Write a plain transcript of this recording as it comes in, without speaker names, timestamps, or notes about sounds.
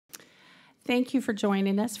Thank you for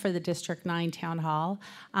joining us for the District 9 Town Hall.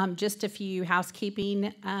 Just a few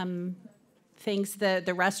housekeeping things. The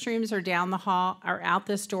restrooms are down the hall, are out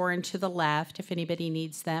this door and to the left if anybody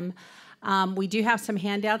needs them. We do have some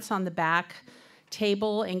handouts on the back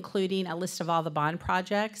table, including a list of all the bond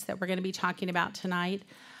projects that we're going to be talking about tonight.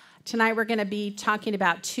 Tonight we're going to be talking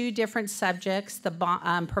about two different subjects, the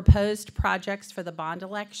proposed projects for the bond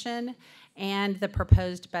election and the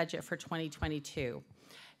proposed budget for 2022.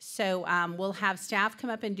 So we'll have staff come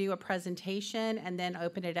up and do a presentation and then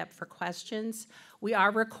open it up for questions. We are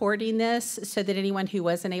recording this so that anyone who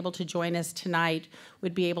wasn't able to join us tonight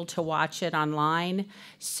would be able to watch it online.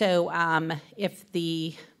 So if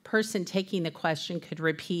the person taking the question could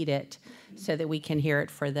repeat it so that we can hear it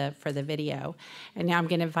for the video. And now I'm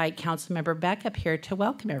going to invite Councilmember Beck up here to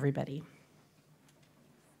welcome everybody.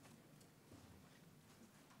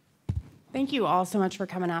 Thank you all so much for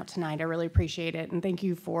coming out tonight. I really appreciate it. And thank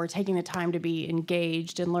you for taking the time to be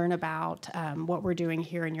engaged and learn about what we're doing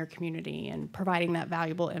here in your community and providing that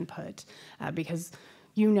valuable input because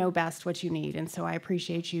you know best what you need. And so I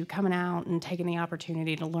appreciate you coming out and taking the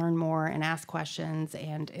opportunity to learn more and ask questions.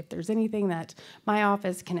 And if there's anything that my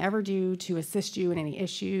office can ever do to assist you in any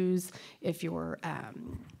issues, if your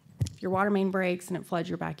water main breaks and it floods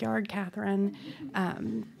your backyard, Catherine,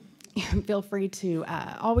 feel free to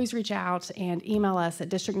always reach out and email us at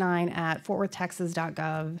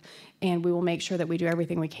district9@fortworthtexas.gov, and we will make sure that we do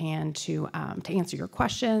everything we can to answer your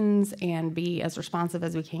questions and be as responsive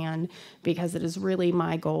as we can, because it is really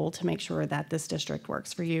my goal to make sure that this district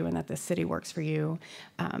works for you and that this city works for you.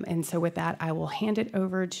 And so with that, I will hand it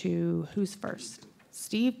over to who's first?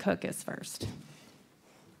 Steve Cook is first.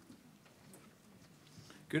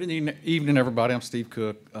 Good evening, everybody. I'm Steve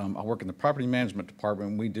Cook. I work in the property management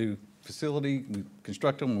department. We do facility, we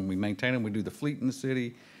construct them, and we maintain them. We do the fleet in the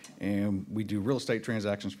city, and we do real estate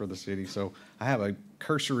transactions for the city. So I have a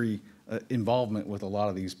cursory involvement with a lot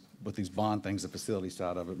of these bond things, the facility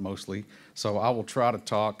side of it mostly. So I will try to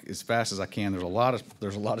talk as fast as I can. There's a lot of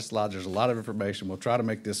slides. There's a lot of information. We'll try to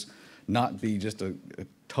make this not be just a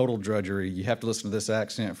total drudgery. You have to listen to this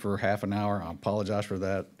accent for half an hour. I apologize for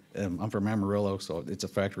that. I'm from Amarillo, so it's a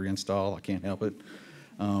factory install. I can't help it.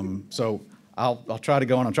 So I'll try to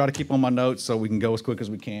go on. I'll try to keep on my notes so we can go as quick as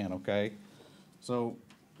we can, okay? So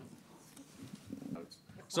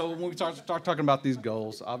when we start talking about these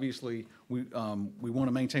goals, obviously we want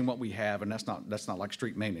to maintain what we have, and that's not like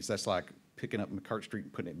street maintenance. That's like picking up McCart Street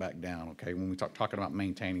and putting it back down, okay? When we talking about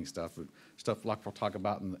maintaining stuff like we'll talk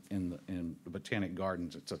about in the Botanic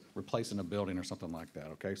Gardens, it's replacing a building or something like that,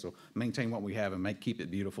 okay? So maintain what we have and keep it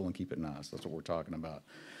beautiful and keep it nice. That's what we're talking about.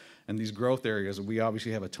 And these growth areas, we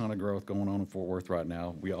obviously have a ton of growth going on in Fort Worth right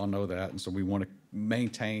now. We all know that, and so we want to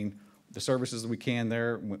maintain the services that we can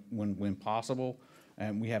there when possible.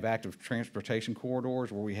 And we have active transportation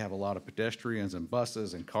corridors where we have a lot of pedestrians and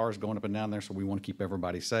buses and cars going up and down there, so we want to keep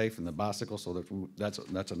everybody safe, and the bicycles, so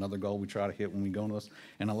that's another goal we try to hit when we go on this.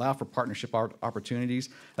 And allow for partnership opportunities.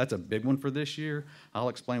 That's a big one for this year. I'll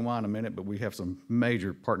explain why in a minute, but we have some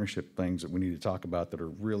major partnership things that we need to talk about that are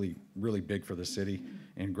really, really big for the city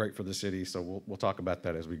and great for the city, so we'll talk about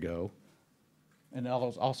that as we go. And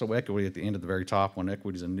also equity at the end of the very top one.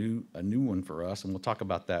 Equity is a new one for us, and we'll talk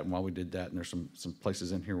about that and why we did that. And there's some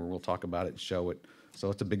places in here where we'll talk about it and show it. So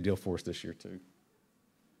it's a big deal for us this year too.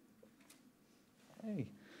 Hey,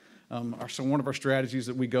 so one of our strategies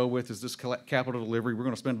that we go with is this capital delivery. We're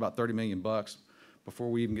going to spend about $30 million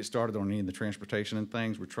before we even get started on any of the transportation and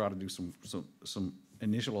things. We try to do some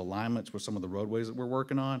initial alignments with some of the roadways that we're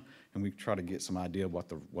working on, and we try to get some idea of what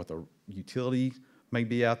the utility may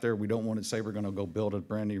be out there. We don't want to say we're going to go build a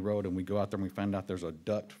brand new road and we go out there and we find out there's a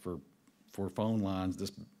duct for phone lines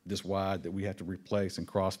this wide that we have to replace and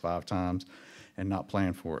cross 5 times and not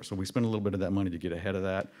plan for it. So we spend a little bit of that money to get ahead of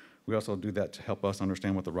that. We also do that to help us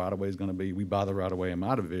understand what the right-of-way is going to be. We buy the right-of-way in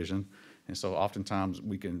my division, and so oftentimes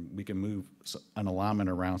we can move an alignment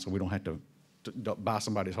around so we don't have to buy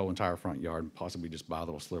somebody's whole entire front yard and possibly just buy a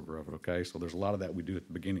little sliver of it, okay? So there's a lot of that we do at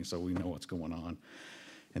the beginning so we know what's going on.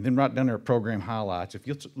 And then right down there, program highlights. If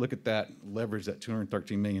you look at that leverage, that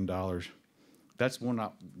 $213 million, that's one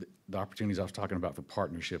of the opportunities I was talking about for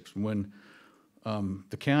partnerships. When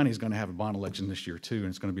the county is going to have a bond election this year too, and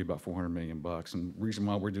it's going to be about $400 million. And the reason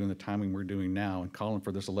why we're doing the timing we're doing now and calling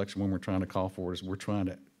for this election when we're trying to call for it is we're trying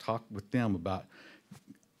to talk with them about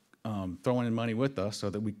throwing in money with us so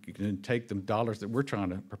that we can take the dollars that we're trying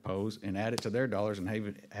to propose and add it to their dollars and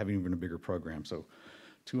have even a bigger program. So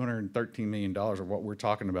 $213 million of what we're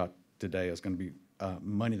talking about today is going to be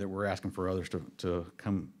money that we're asking for others to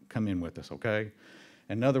come in with us, okay?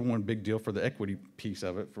 Another one big deal for the equity piece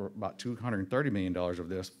of it, for about $230 million of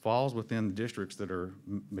this, falls within the districts that are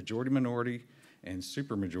majority minority and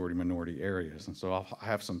super majority minority areas. And so I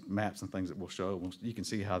have some maps and things that we'll show. You can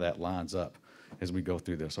see how that lines up as we go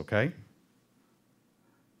through this, okay?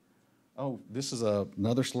 Oh, this is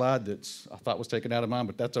another slide that's I thought was taken out of mine,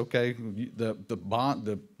 but that's okay.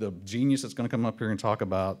 The genius that's going to come up here and talk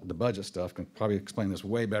about the budget stuff can probably explain this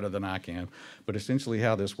way better than I can. But essentially,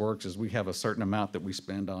 how this works is we have a certain amount that we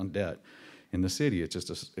spend on debt in the city. It's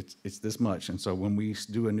just it's this much. And so when we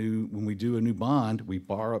do a new bond, we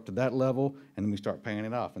borrow up to that level, and then we start paying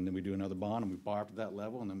it off. And then we do another bond, and we borrow up to that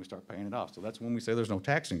level, and then we start paying it off. So that's when we say there's no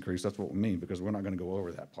tax increase. That's what we mean, because we're not going to go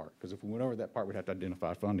over that part. Because if we went over that part, we'd have to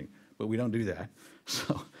identify funding. But we don't do that.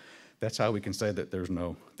 So that's how we can say that there's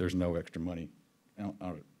no extra money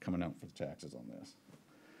coming out for the taxes on this.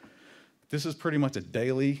 This is pretty much a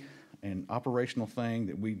daily and operational thing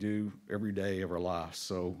that we do every day of our lives.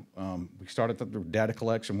 So we started the data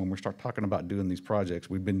collection when we start talking about doing these projects.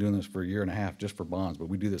 We've been doing this for a year and a half just for bonds, but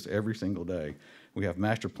we do this every single day. We have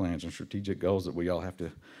master plans and strategic goals that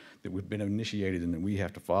that we've been initiated and that we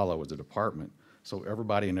have to follow as a department. So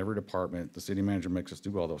everybody in every department, the city manager makes us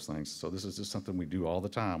do all those things. So this is just something we do all the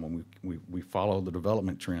time when we follow the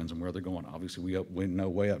development trends and where they're going. Obviously, we know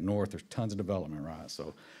way up north there's tons of development, right?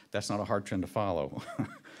 So that's not a hard trend to follow.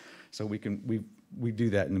 So we do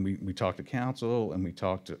that, and we talk to council, and we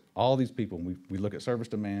talk to all these people, and we look at service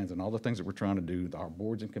demands and all the things that we're trying to do, our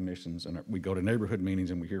boards and commissions, and we go to neighborhood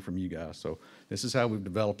meetings and we hear from you guys. So this is how we've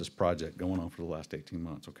developed this project going on for the last 18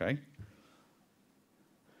 months, okay?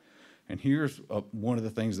 And here's one of the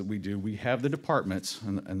things that we do. We have the departments,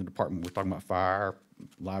 and the department, we're talking about fire,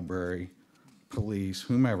 library, police,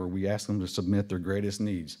 whomever. We ask them to submit their greatest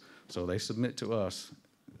needs. So they submit to us,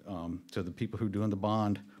 to the people who are doing the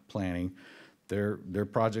bond planning, their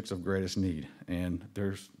projects of greatest need. And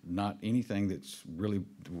there's not anything that's really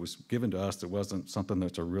was given to us that wasn't something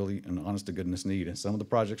that's a really an honest to goodness need. And some of the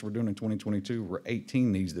projects we're doing in 2022 were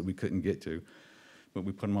 18 needs that we couldn't get to, but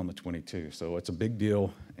we put them on the 22. So it's a big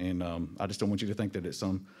deal, and I just don't want you to think that it's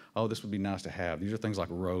this would be nice to have. These are things like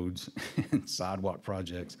roads and sidewalk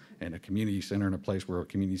projects and a community center in a place where a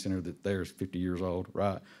community center that there is 50 years old,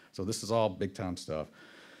 right? So this is all big time stuff.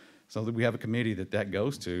 So that we have a committee that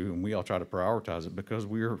goes to, and we all try to prioritize it because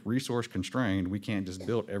we're resource constrained. We can't just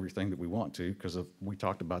build everything that we want to because we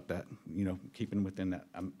talked about that, keeping within that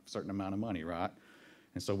certain amount of money, right?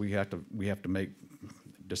 And so we have to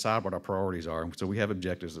decide what our priorities are. And so we have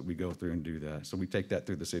objectives that we go through and do that. So we take that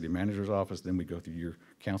through the city manager's office, then we go through your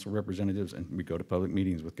council representatives, and we go to public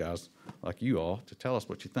meetings with guys like you all to tell us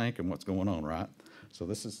what you think and what's going on, right? So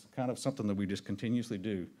this is kind of something that we just continuously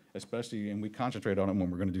do, and we concentrate on it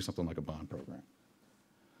when we're going to do something like a bond program.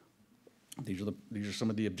 These are some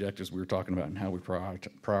of the objectives we were talking about and how we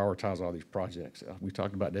prioritize all these projects. We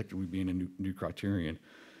talked about equity being a new criterion.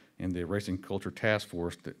 In the Racing Culture Task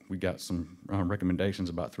Force, that we got some recommendations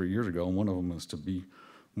about 3 years ago, and one of them was to be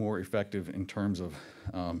more effective in terms of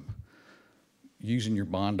using your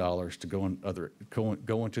bond dollars to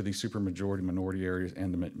go into these super majority minority areas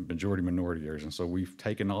and the majority minority areas. And so we've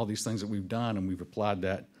taken all these things that we've done and we've applied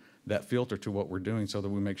that filter to what we're doing so that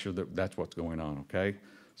we make sure that that's what's going on, okay?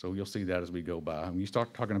 So you'll see that as we go by. When you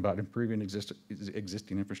start talking about improving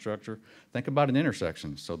existing infrastructure, think about an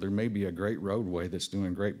intersection. So there may be a great roadway that's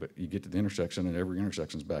doing great, but you get to the intersection and every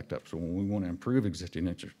intersection's backed up. So when we want to improve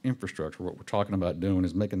existing infrastructure, what we're talking about doing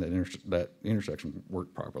is making that intersection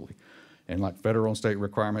work properly. And like federal and state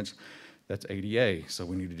requirements, that's ADA. So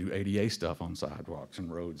we need to do ADA stuff on sidewalks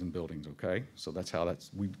and roads and buildings, okay? So that's how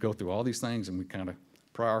we go through all these things and we kind of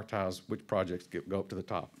prioritize which projects go up to the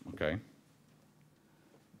top, okay?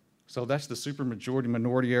 So that's the super majority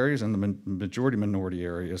minority areas and the majority minority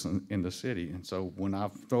areas in the city. And so when I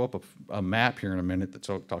throw up a map here in a minute that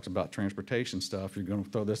talks about transportation stuff, you're going to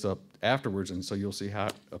throw this up afterwards, and so you'll see how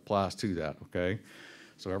it applies to that, okay?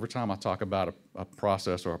 So every time I talk about a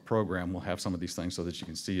process or a program, we'll have some of these things so that you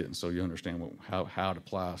can see it and so you understand how it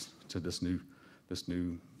applies to this new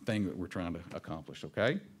thing that we're trying to accomplish,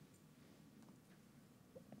 okay?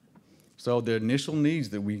 So the initial needs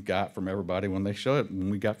that we got from everybody when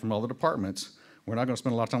we got from all the departments, we're not going to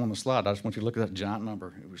spend a lot of time on the slide. I just want you to look at that giant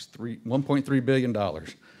number. It was $1.3 billion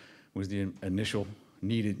was the initial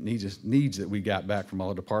needs that we got back from all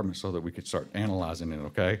the departments so that we could start analyzing it,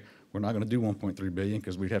 okay? We're not going to do $1.3 billion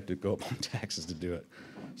because we'd have to go up on taxes to do it.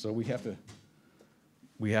 So we have to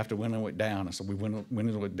winnow it down. And so we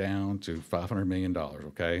winnow it down to $500 million,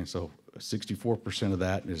 okay? And so 64% of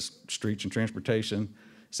that is streets and transportation,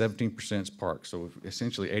 17% is parks. So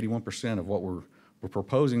essentially 81% of what we're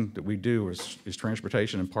proposing that we do is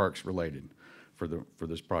transportation and parks related for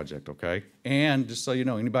this project, okay? And just so you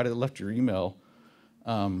know, anybody that left your email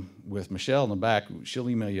with Michelle in the back, she'll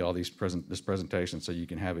email you all this presentation so you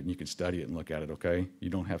can have it and you can study it and look at it, okay? You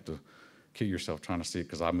don't have to kill yourself trying to see it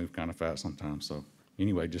because I move kind of fast sometimes. So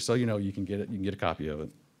anyway, just so you know, you can get it. You can get a copy of it.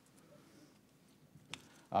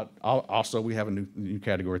 Also, we have a new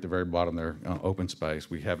category at the very bottom there, open space.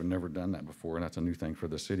 We haven't never done that before, and that's a new thing for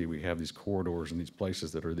the city. We have these corridors and these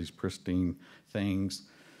places that are these pristine things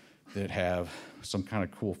that have some kind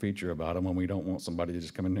of cool feature about them, and we don't want somebody to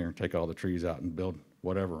just come in there and take all the trees out and build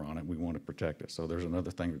whatever on it. We want to protect it. So there's another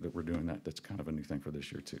thing that we're doing that's kind of a new thing for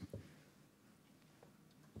this year too.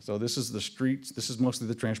 So this is the streets. This is mostly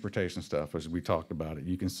the transportation stuff as we talked about it.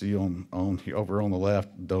 You can see over on the left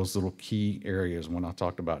those little key areas when I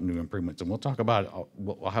talked about new improvements. And we'll talk about it.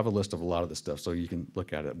 I'll have a list of a lot of the stuff so you can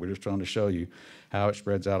look at it. We're just trying to show you how it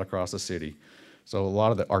spreads out across the city. So a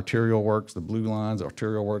lot of the arterial works, the blue lines,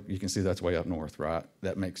 arterial work, you can see that's way up north, right?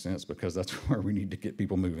 That makes sense because that's where we need to get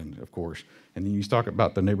people moving, of course. And then you talk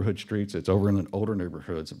about the neighborhood streets, it's over in the older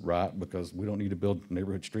neighborhoods, right? Because we don't need to build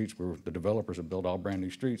neighborhood streets where the developers have built all brand new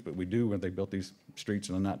streets, but we do when they built these streets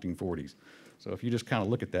in the 1940s. So if you just kind of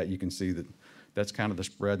look at that, you can see that that's kind of the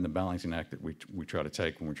spread and the balancing act that we try to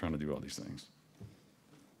take when we're trying to do all these things.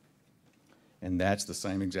 And that's the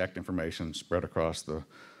same exact information spread across the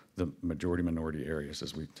majority-minority areas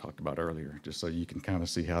as we talked about earlier, just so you can kind of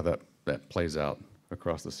see how that plays out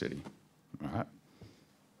across the city, all right?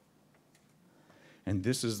 And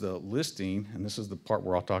this is the listing, and this is the part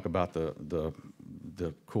where I'll talk about the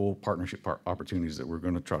cool partnership opportunities that we're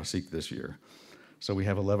going to try to seek this year. So we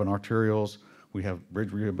have 11 arterials, we have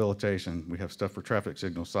bridge rehabilitation, we have stuff for traffic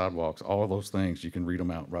signals, sidewalks, all of those things. You can read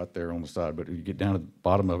them out right there on the side, but if you get down to the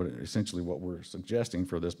bottom of it, essentially what we're suggesting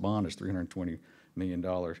for this bond is $320 million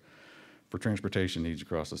for transportation needs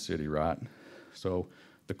across the city, right? So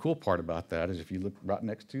the cool part about that is if you look right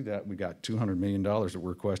next to that, we got $200 million that we're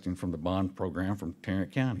requesting from the bond program from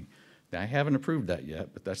Tarrant County. Now, I haven't approved that yet,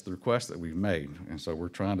 but that's the request that we've made. And so we're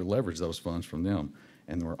trying to leverage those funds from them.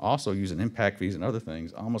 And we're also using impact fees and other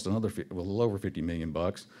things, almost a little over $50 million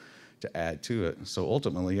to add to it. So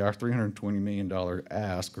ultimately, our $320 million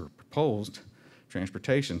ask or proposed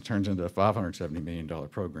transportation turns into a $570 million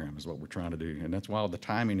program is what we're trying to do. And that's why the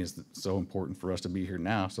timing is so important for us to be here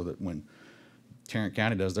now so that when Tarrant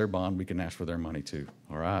County does their bond, we can ask for their money too,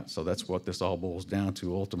 all right? So that's what this all boils down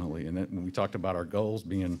to ultimately. And then when we talked about our goals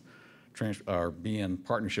being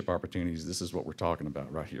partnership opportunities, this is what we're talking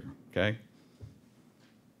about right here, okay?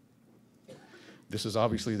 This is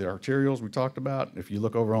obviously the arterials we talked about. If you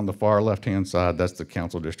look over on the far left-hand side, that's the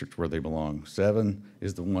council district where they belong. 7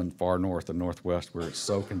 is the one far north and northwest where it's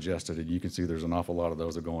so congested. And you can see there's an awful lot of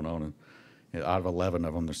those that are going on. And out of 11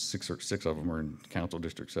 of them, there's six of them are in council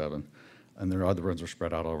district 7. And their other ones are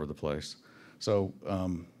spread out all over the place. So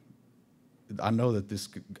I know that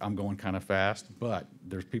I'm going kind of fast, but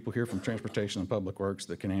there's people here from Transportation and Public Works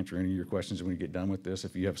that can answer any of your questions when you get done with this.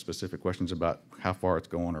 If you have specific questions about how far it's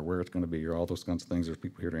going or where it's going to be or all those kinds of things, there's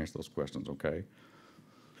people here to answer those questions, okay?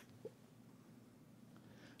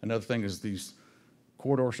 Another thing is these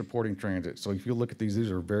corridor supporting transit. So if you look at these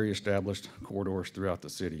are very established corridors throughout the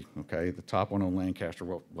city, okay? The top one on Lancaster,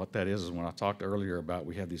 what that is when I talked earlier about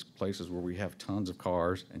we have these places where we have tons of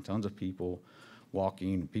cars and tons of people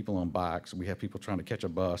walking, people on bikes. We have people trying to catch a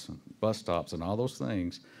bus and bus stops and all those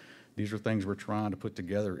things. These are things we're trying to put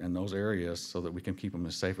together in those areas so that we can keep them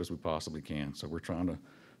as safe as we possibly can. So we're trying to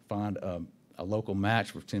find a local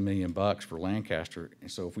match for $10 million for Lancaster.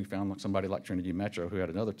 And so if we found somebody like Trinity Metro who had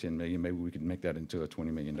another $10 million, maybe we could make that into a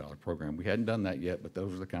 $20 million program. We hadn't done that yet, but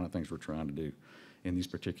those are the kind of things we're trying to do in these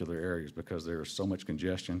particular areas because there is so much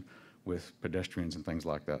congestion with pedestrians and things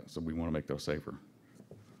like that. So we want to make those safer.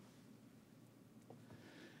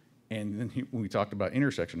 And then when we talked about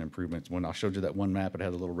intersection improvements, when I showed you that one map, it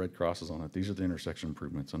had the little red crosses on it. These are the intersection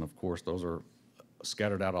improvements. And of course, those are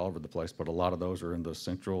scattered out all over the place, but a lot of those are in the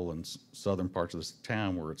central and southern parts of this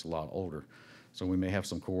town where it's a lot older. So we may have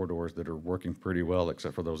some corridors that are working pretty well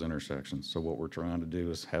except for those intersections. So what we're trying to do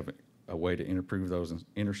is have a way to improve those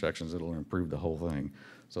intersections that'll improve the whole thing.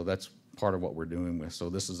 So that's part of what we're doing with. So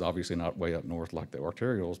this is obviously not way up north like the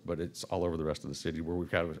arterials, but it's all over the rest of the city where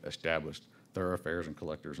we've kind of established thoroughfares and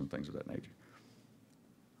collectors and things of that nature.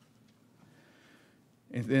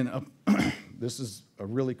 And then this is a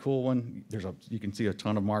really cool one. You can see a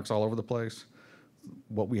ton of marks all over the place.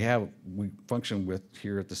 What we function with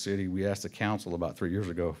here at the city, we asked the council about 3 years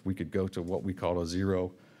ago if we could go to what we call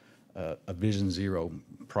a Vision Zero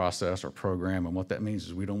process or program. And what that means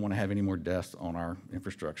is we don't want to have any more deaths on our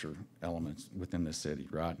infrastructure elements within the city,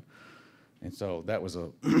 right? And so that was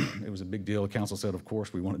it was a big deal. The council said, of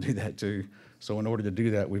course, we want to do that too. So in order to do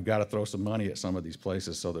that, we've got to throw some money at some of these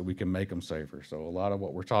places so that we can make them safer. So a lot of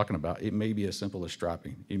what we're talking about, it may be as simple as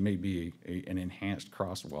striping. It may be an enhanced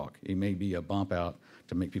crosswalk. It may be a bump out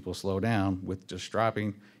to make people slow down with just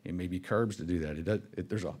striping. It may be curbs to do that.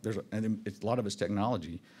 And a lot of it's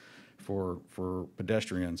technology for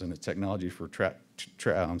pedestrians, and it's technology for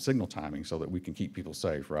signal timing so that we can keep people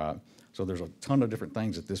safe, right? So there's a ton of different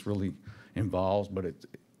things that this really involves, but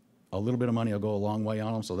a little bit of money will go a long way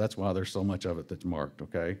on them, so that's why there's so much of it that's marked,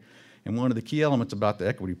 okay? And one of the key elements about the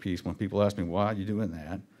equity piece, when people ask me, why are you doing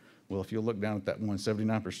that? Well, if you look down at that one,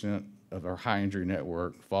 79% of our high injury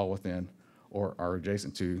network fall within or are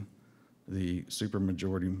adjacent to the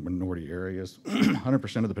supermajority minority areas.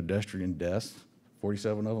 100% of the pedestrian deaths,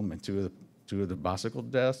 47 of them, and two of the bicycle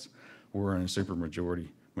deaths were in supermajority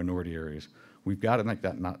minority areas. We've got to make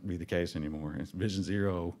that not be the case anymore. And Vision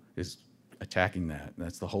Zero is attacking that.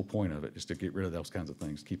 That's the whole point of it, is to get rid of those kinds of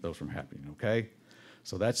things, keep those from happening, okay?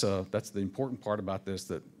 So that's the important part about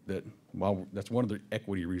this, that's one of the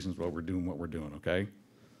equity reasons why we're doing what we're doing, okay?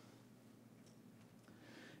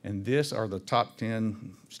 And these are the top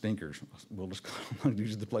 10 stinkers. We'll just call them.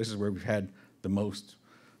 These are the places where we've had the most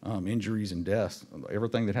injuries and deaths.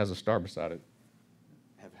 Everything that has a star beside it,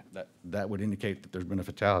 that would indicate that there's been a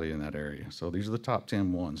fatality in that area. So these are the top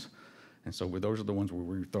 10 ones. And so those are the ones where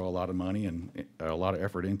we throw a lot of money and a lot of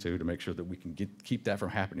effort into to make sure that we can keep that from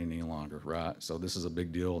happening any longer, right? So this is a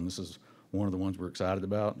big deal, and this is one of the ones we're excited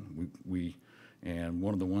about. And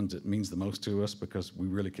one of the ones that means the most to us because we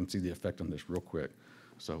really can see the effect on this real quick.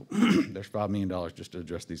 So there's $5 million just to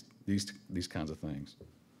address these kinds of things.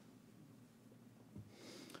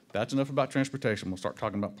 That's enough about transportation. We'll start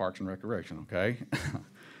talking about parks and recreation, okay?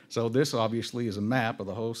 So this obviously is a map of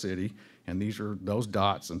the whole city, and these are those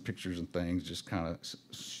dots and pictures and things just kind of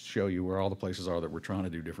show you where all the places are that we're trying to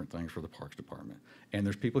do different things for the Parks Department. And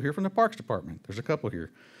there's people here from the Parks Department. There's a couple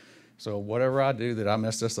here. So whatever I do that I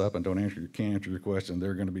mess this up and can't answer your question,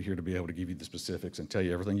 they're going to be here to be able to give you the specifics and tell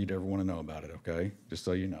you everything you'd ever want to know about it, okay? Just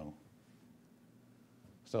so you know.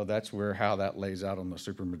 So that's how that lays out on the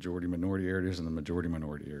supermajority minority areas and the majority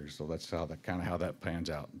minority areas. So that's how that pans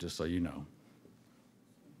out, just so you know.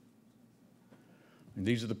 And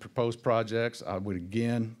these are the proposed projects. I would,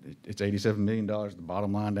 again, it's $87 million. The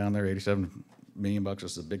bottom line down there, $87 million bucks.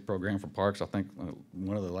 This is a big program for parks. I think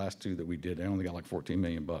one of the last two that we did, they only got like 14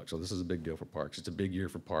 million bucks. So this is a big deal for parks. It's a big year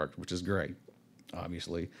for parks, which is great,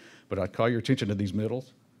 obviously. But I'd call your attention to these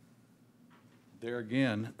middles. There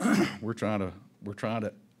again, we're trying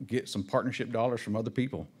to get some partnership dollars from other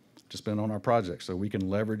people to spend on our projects so we can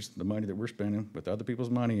leverage the money that we're spending with other people's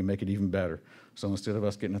money and make it even better. So instead of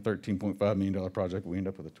us getting a $13.5 million project, we end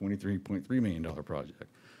up with a $23.3 million project.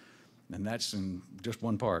 And that's in just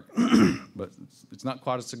one park. But it's not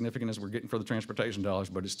quite as significant as we're getting for the transportation dollars,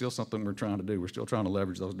 but it's still something we're trying to do. We're still trying to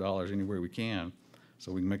leverage those dollars anywhere we can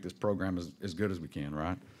so we can make this program as good as we can,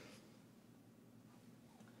 right?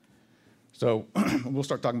 So we'll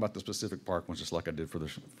start talking about the specific park ones, just like I did for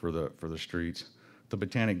the streets. The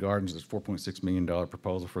Botanic Gardens, there's $4.6 million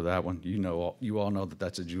proposal for that one. You all know that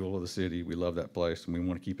that's a jewel of the city. We love that place, and we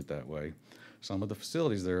want to keep it that way. Some of the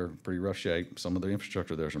facilities there are in pretty rough shape. Some of the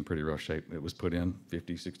infrastructure there is in pretty rough shape. It was put in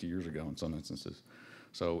 50, 60 years ago in some instances.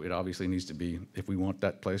 So it obviously needs to be, if we want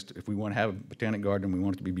that place, if we want to have a Botanic Garden, we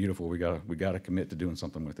want it to be beautiful, we got to commit to doing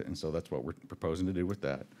something with it. And so that's what we're proposing to do with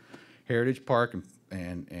that. Heritage Park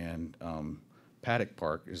and Paddock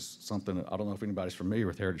Park is something that, I don't know if anybody's familiar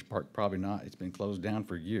with Heritage Park, probably not. It's been closed down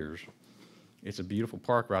for years. It's a beautiful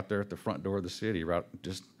park right there at the front door of the city, right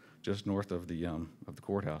just north of the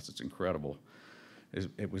courthouse. It's incredible.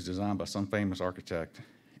 It was designed by some famous architect,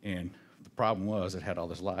 and the problem was it had all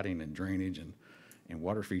this lighting and drainage and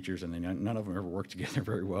water features, and none of them ever worked together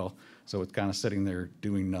very well. So it's kind of sitting there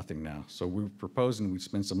doing nothing now. So we're proposing we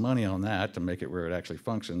spend some money on that to make it where it actually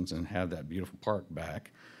functions and have that beautiful park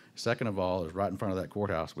back. Second of all, is right in front of that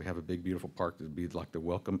courthouse, we have a big, beautiful park that would be like the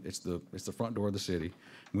welcome. It's the front door of the city.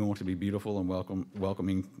 We want it to be beautiful and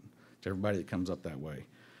welcoming to everybody that comes up that way.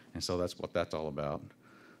 And so that's what that's all about.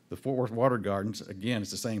 The Fort Worth Water Gardens, again,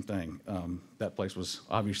 it's the same thing. That place was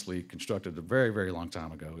obviously constructed a very, very long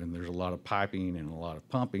time ago, and there's a lot of piping and a lot of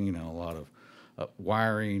pumping and a lot of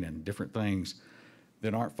wiring and different things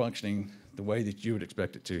that aren't functioning the way that you would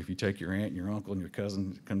expect it to. If you take your aunt and your uncle and your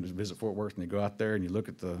cousin come to visit Fort Worth and they go out there and you look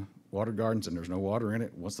at the water gardens and there's no water in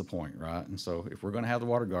it, what's the point, right? And so if we're going to have the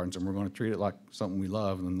water gardens and we're going to treat it like something we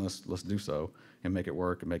love, then let's do so and make it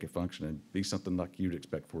work and make it function and be something like you'd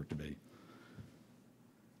expect for it to be.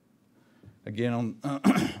 Again,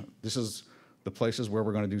 this is the places where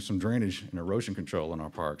we're going to do some drainage and erosion control in our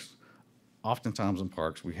parks. oftentimes in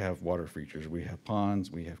parks, we have water features. We have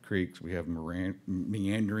ponds, we have creeks, we have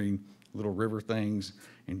meandering little river things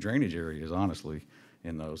and drainage areas, honestly,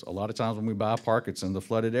 in those. A lot of times when we buy a park, it's in the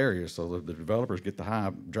flooded areas, so the developers get the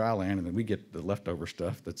high dry land, and then we get the leftover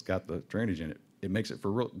stuff that's got the drainage in it. It makes it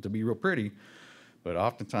to be real pretty, but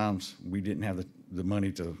oftentimes we didn't have the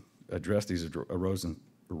money to address these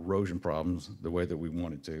erosion problems the way that we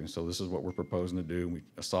wanted to. So this is what we're proposing to do. We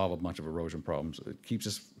solve a bunch of erosion problems. It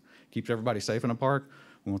keeps everybody safe in a park.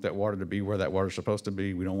 We want that water to be where that water's supposed to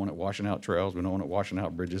be. We don't want it washing out trails. We don't want it washing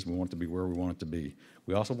out bridges. We want it to be where we want it to be.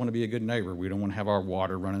 We also want to be a good neighbor. We don't want to have our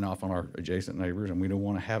water running off on our adjacent neighbors, and we don't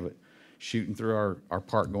want to have it shooting through our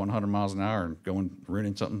park going 100 miles an hour and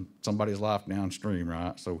ruining somebody's life downstream,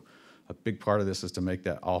 right? So a big part of this is to make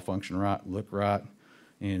that all function right, look right,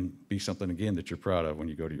 and be something, again, that you're proud of when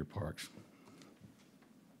you go to your parks.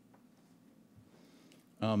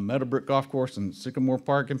 Meadowbrook Golf Course and Sycamore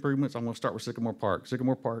Park improvements. I'm going to start with Sycamore Park.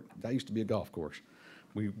 Sycamore Park, that used to be a golf course.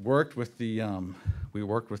 We worked with the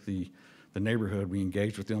neighborhood. We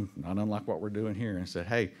engaged with them, not unlike what we're doing here, and said,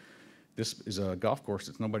 hey, this is a golf course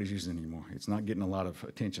that nobody's using anymore. It's not getting a lot of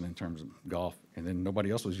attention in terms of golf, and then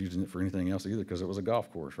nobody else was using it for anything else either because it was a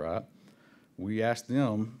golf course, right? We asked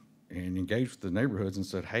them and engaged with the neighborhoods and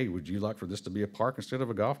said, hey, would you like for this to be a park instead of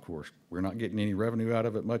a golf course? We're not getting any revenue out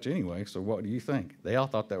of it much anyway, so what do you think? They all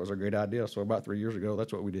thought that was a great idea, so about 3 years ago,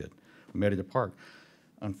 that's what we did. We made it a park.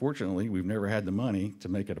 Unfortunately, we've never had the money to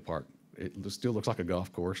make it a park. It still looks like a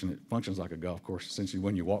golf course, and it functions like a golf course. Essentially,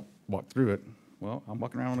 when you walk through it, well, I'm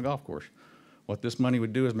walking around on a golf course. What this money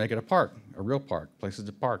would do is make it a park, a real park, places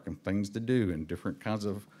to park and things to do and different kinds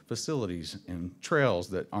of facilities and trails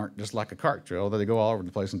that aren't just like a cart trail, that they go all over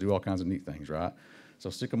the place and do all kinds of neat things, right? So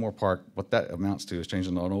Sycamore Park, what that amounts to is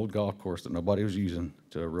changing an old golf course that nobody was using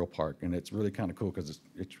to a real park. And it's really kind of cool because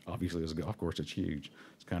it's obviously as a golf course, it's huge.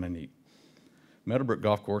 It's kind of neat. Meadowbrook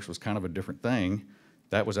Golf Course was kind of a different thing.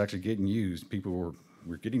 That was actually getting used. People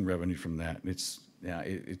were getting revenue from that. It's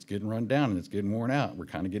getting run down and it's getting worn out. We're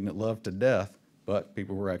kind of getting it loved to death, but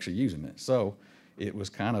people were actually using it. So it was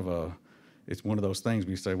kind of it's one of those things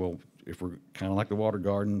we say, well, if we're kind of like the water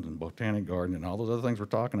gardens and botanic garden and all those other things we're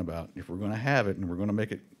talking about, if we're going to have it and we're going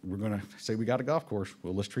to say we got a golf course,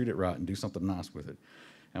 well, let's treat it right and do something nice with it.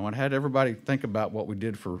 And when I had everybody think about what we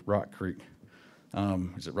did for Rock Creek,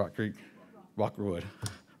 is it Rock Creek? Rockwood.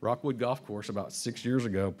 Rockwood Golf Course about 6 years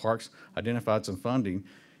ago, Parks identified some funding.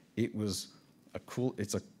 It's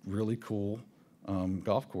a really cool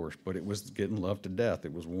golf course, but it was getting loved to death.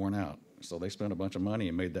 It was worn out. So they spent a bunch of money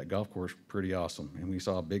and made that golf course pretty awesome, and we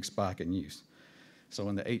saw a big spike in use. So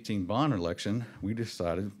in the 2018 bond election, we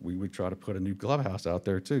decided we would try to put a new clubhouse out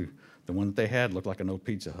there too. The one that they had looked like an old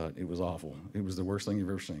Pizza Hut. It was awful. It was the worst thing you've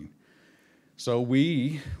ever seen. So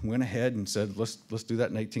we went ahead and said, let's do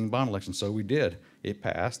that in 2018 bond election. So we did. It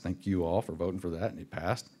passed. Thank you all for voting for that, and it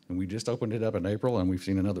passed. And we just opened it up in April, and we've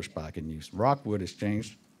seen another spike in use. Rockwood has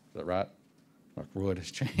changed. Is that right? Rockwood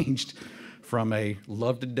has changed from a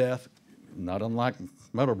love to death, not unlike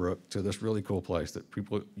Meadowbrook, to this really cool place that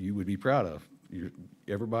you would be proud of.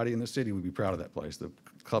 Everybody in the city would be proud of that place. The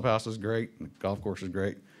clubhouse is great, and the golf course is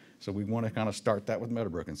great. So we want to kind of start that with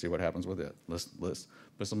Meadowbrook and see what happens with it. Let's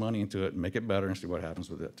put some money into it and make it better and see what happens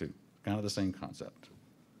with it too. Kind of the same concept.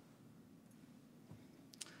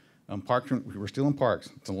 Parks, we're still in parks.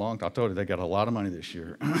 It's a long. I told you they got a lot of money this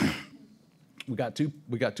year. We got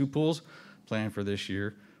two pools planned for this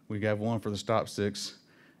year. We have one for the Stop Six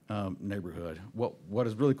neighborhood. What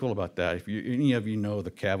is really cool about that? If any of you know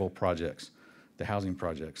the Cavill projects, the housing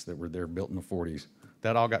projects that were there built in the 40s.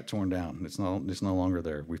 That all got torn down. It's no longer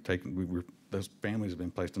there. Those families have been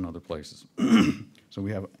placed in other places. So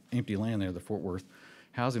we have empty land there. The Fort Worth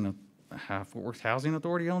Housing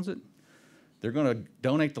Authority owns it. They're going to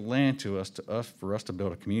donate the land to us for us to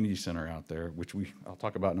build a community center out there, which I'll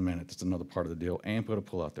talk about in a minute. That's another part of the deal, and put a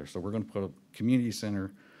pool out there. So we're going to put a community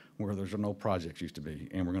center where there's no projects used to be,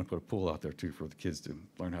 and we're going to put a pool out there too for the kids to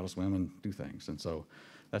learn how to swim and do things. And so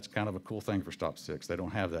that's kind of a cool thing for Stop Six. They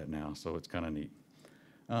don't have that now, so it's kind of neat.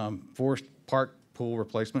 Forest Park pool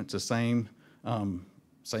replacement, it's the same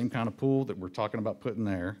kind of pool that we're talking about putting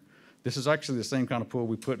there. This is actually the same kind of pool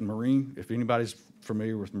we put in Marine. If anybody's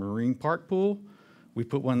familiar with Marine Park pool, we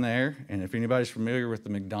put one there. And if anybody's familiar with the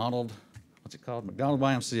McDonald, what's it called? McDonald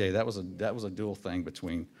YMCA. That was a dual thing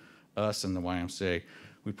between us and the YMCA.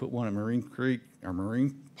 We put one at Marine Creek or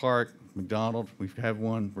Marine Park, McDonald. We have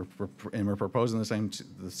one, and we're proposing the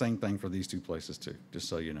same thing for these two places too, just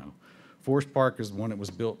so you know. Forest Park is one that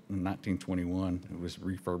was built in 1921. It was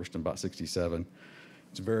refurbished in about 67.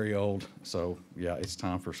 It's very old, so yeah, it's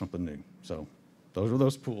time for something new. So those are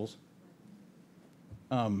those pools.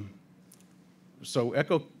 So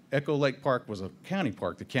Echo Lake Park was a county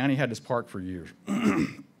park. The county had this park for years. I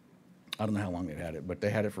don't know how long they had it, but they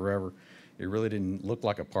had it forever. It really didn't look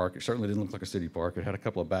like a park. It certainly didn't look like a city park. It had a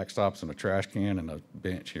couple of backstops and a trash can and a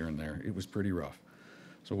bench here and there. It was pretty rough.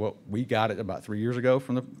 So what we got it about 3 years ago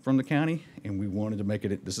from the county, and we wanted to make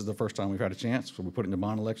it. This is the first time we've had a chance, so we put it in the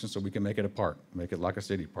bond election so we can make it a park, make it like a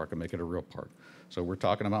city park, and make it a real park. So we're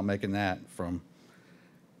talking about making that from.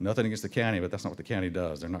 Nothing against the county, but that's not what the county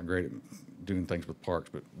does. They're not great at doing things with parks,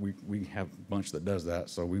 but we have a bunch that does that,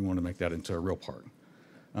 so we want to make that into a real park.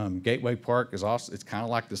 Gateway Park is also, it's kind of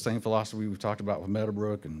like the same philosophy we've talked about with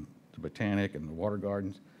Meadowbrook and the Botanic and the Water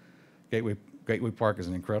Gardens. Gateway Park is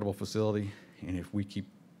an incredible facility, and if we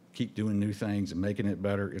keep doing new things and making it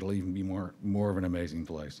better, it'll even be more of an amazing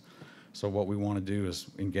place. So what we want to do is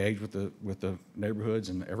engage with the neighborhoods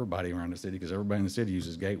and everybody around the city, because everybody in the city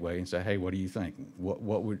uses Gateway, and say, hey, what do you think? What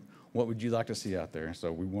would you like to see out there? And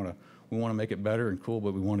so we want to make it better and cool,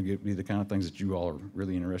 but we want to be the kind of things that you all are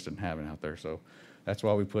really interested in having out there. So that's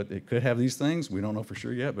why it could have these things. We don't know for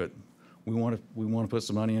sure yet, but we want to put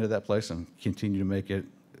some money into that place and continue to make it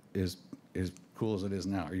as cool as it is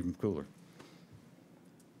now, or even cooler.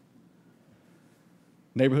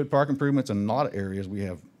 Neighborhood park improvements in a lot of areas. We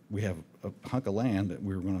have a hunk of land that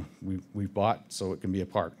we've bought so it can be a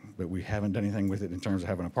park, but we haven't done anything with it in terms of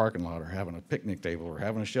having a parking lot or having a picnic table or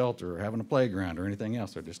having a shelter or having a playground or anything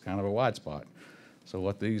else. They're just kind of a wide spot. So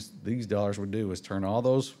what these dollars would do is turn all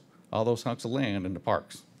those hunks of land into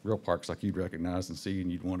parks, real parks like you'd recognize and see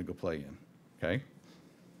and you'd want to go play in. Okay.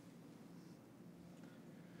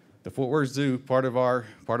 The Fort Worth Zoo, part of our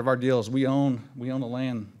deal is we own the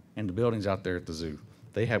land and the buildings out there at the zoo.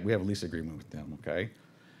 We have a lease agreement with them. Okay.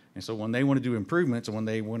 And so when they want to do improvements and when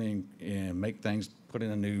they want to make things, put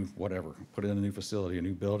in a new facility, a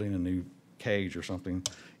new building, a new cage or something,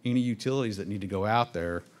 any utilities that need to go out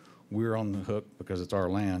there, we're on the hook because it's our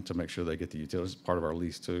land to make sure they get the utilities. It's part of our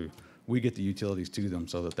lease too. We get the utilities to them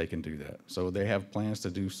so that they can do that. So they have plans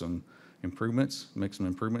to do some improvements, make some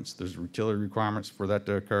improvements. There's utility requirements for that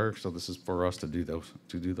to occur. So this is for us to do those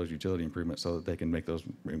utility improvements so that they can make those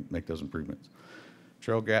improvements.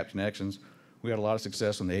 Trail gap connections. We had a lot of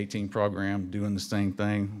success on the 18 program doing the same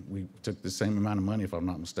thing. We took the same amount of money, if I'm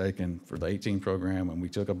not mistaken, for the 18 program, and we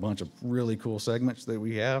took a bunch of really cool segments that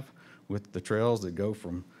we have with the trails that go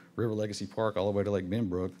from River Legacy Park all the way to Lake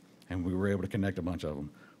Benbrook, and we were able to connect a bunch of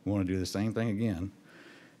them. We want to do the same thing again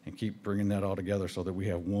and keep bringing that all together so that we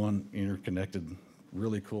have one interconnected,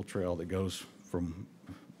 really cool trail that goes from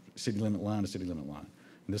city limit line to city limit line.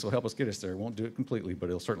 And this will help us get us there. It won't do it completely, but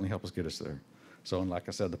it'll certainly help us get us there. So, and like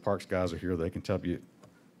I said, the parks guys are here. They can tell you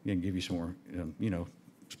and give you some more,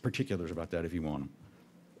 particulars about that if you want them.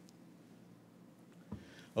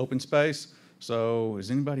 Open space. So, is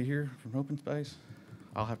anybody here from open space?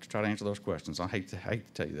 I'll have to try to answer those questions. I hate to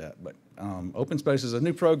tell you that, but open space is a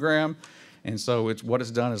new program, and so what it's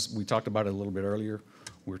done is we talked about it a little bit earlier.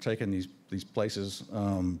 We're taking these places.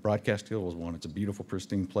 Broadcast Hill was one. It's a beautiful,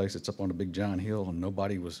 pristine place. It's up on a big giant hill, and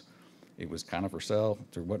it was kind of for sale.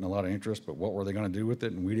 There wasn't a lot of interest, but what were they going to do with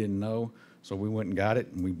it? And we didn't know. So we went and got it,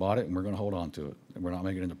 and we bought it, and we're going to hold on to it. And we're not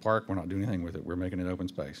making it into a park. We're not doing anything with it. We're making it open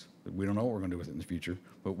space. We don't know what we're going to do with it in the future,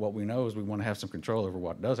 but what we know is we want to have some control over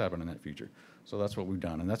what does happen in that future. So that's what we've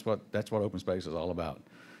done, and that's what open space is all about,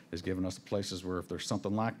 is giving us places where if there's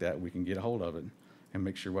something like that, we can get a hold of it and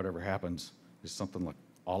make sure whatever happens is something like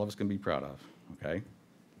all of us can be proud of, okay?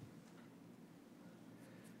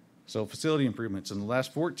 So facility improvements. In the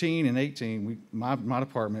last 14 and 18, my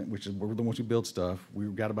department, which is we're the ones who build stuff, we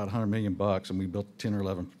got about $100 million, and we built 10 or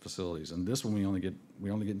 11 facilities. And this one we only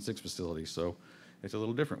get 6 facilities, so it's a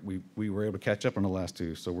little different. We were able to catch up on the last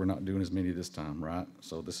 2, so we're not doing as many this time, right?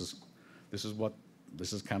 So this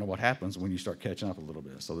is kind of what happens when you start catching up a little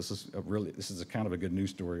bit. So this is a kind of a good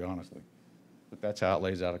news story, honestly. But that's how it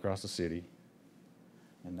lays out across the city,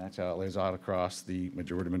 and that's how it lays out across the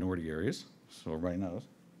majority-minority areas. So everybody knows.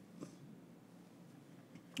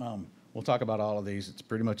 We'll talk about all of these. It's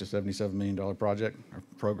pretty much a $77 million project or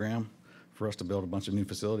program for us to build a bunch of new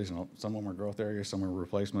facilities. And some of them are growth areas, some are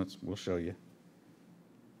replacements. We'll show you.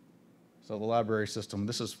 So the library system,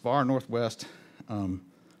 this is far northwest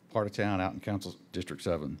part of town out in Council District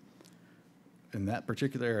 7. In that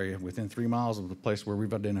particular area, within 3 miles of the place where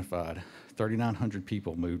we've identified, 3,900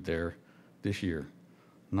 people moved there this year.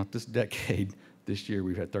 Not this decade. This year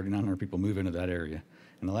we've had 3,900 people move into that area.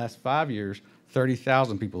 In the last 5 years,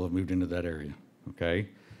 30,000 people have moved into that area, okay?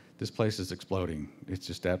 This place is exploding. It's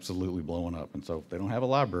just absolutely blowing up. And so they don't have a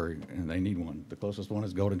library, and they need one. The closest one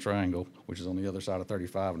is Golden Triangle, which is on the other side of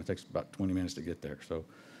 35, and it takes about 20 minutes to get there. So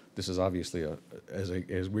this is obviously,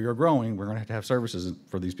 as we are growing, we're going to have services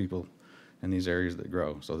for these people and these areas that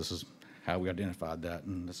grow. So this is how we identified that,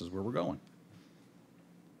 and this is where we're going.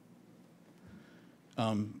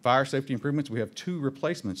 Fire safety improvements, we have 2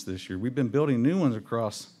 replacements this year. We've been building new ones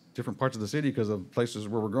across different parts of the city because of places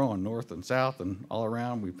where we're growing, north and south and all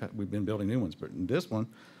around. We've been building new ones, but in this one,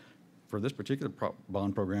 for this particular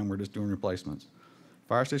bond program, we're just doing replacements.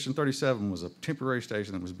 Fire Station 37 was a temporary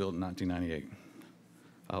station that was built in 1998.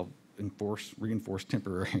 I'll reinforce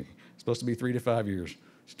temporary. It's supposed to be 3 to 5 years.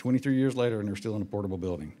 It's 23 years later, and they're still in a portable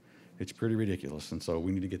building. It's pretty ridiculous, and so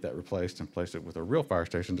we need to get that replaced and place it with a real fire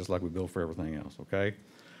station, just like we build for everything else, okay?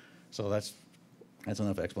 So that's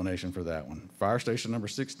enough explanation for that one. Fire station number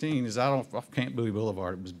 16 is out off Camp Bowie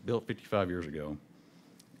Boulevard. It was built 55 years ago.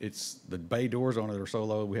 The bay doors on it are so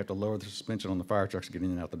low, we have to lower the suspension on the fire trucks to get in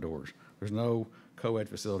and out the doors. There's no co-ed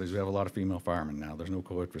facilities. We have a lot of female firemen now. There's no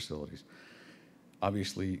co-ed facilities.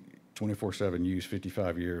 Obviously, 24/7 use,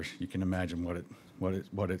 55 years. You can imagine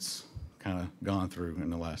what it's kind of gone through in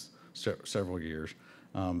the last several years.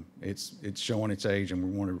 It's showing its age, and we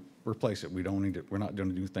want to replace it. We're not going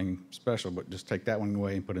to do anything special, but just take that one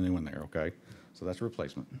away and put a new one there, okay? So that's a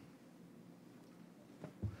replacement.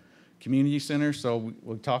 Community center, so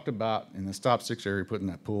we talked about in the Stop 6 area putting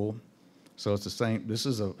that pool. So it's the same. This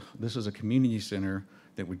is a community center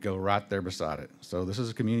that would go right there beside it. So this is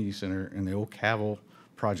a community center in the old Cavill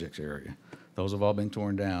Projects area. Those have all been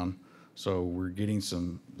torn down. So we're getting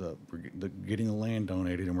getting the land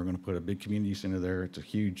donated, and we're going to put a big community center there. It's a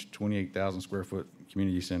huge 28,000 square foot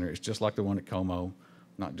community center. It's just like the one at Como,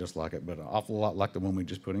 not just like it, but an awful lot like the one we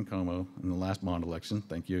just put in Como in the last bond election.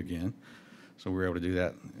 Thank you again. So we were able to do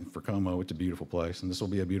that for Como. It's a beautiful place, and this will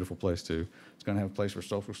be a beautiful place too. It's going to have a place for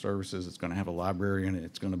social services. It's going to have a library in it.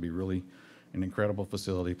 It's going to be really an incredible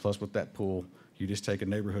facility. Plus, with that pool, you just take a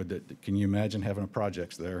neighborhood that can you imagine having a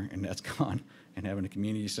projects there, and that's gone, and having a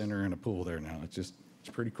community center and a pool there now. It's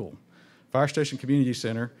pretty cool. Fire Station Community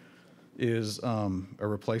Center is a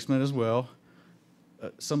replacement as well.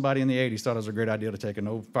 Somebody in the 80s thought it was a great idea to take an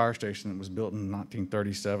old fire station that was built in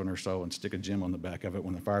 1937 or so and stick a gym on the back of it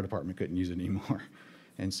when the fire department couldn't use it anymore.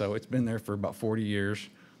 And so it's been there for about 40 years.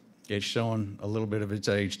 It's showing a little bit of its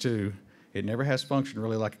age too. It never has functioned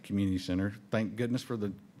really like a community center. Thank goodness for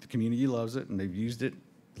the community loves it, and they've used it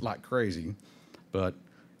like crazy, but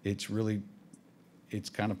it's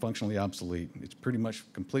kind of functionally obsolete. It's pretty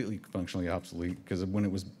much completely functionally obsolete because when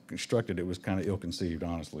it was constructed, it was kind of ill-conceived,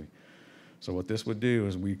 honestly. So what this would do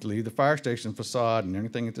is we leave the fire station facade and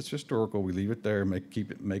anything that's historical, we leave it there,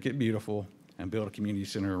 make it beautiful, and build a community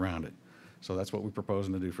center around it. So that's what we're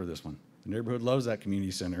proposing to do for this one. The neighborhood loves that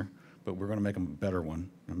community center, but we're going to make them a better one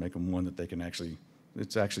and make them one that they can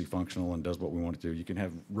it's actually functional and does what we want it to do. You can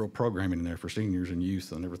have real programming in there for seniors and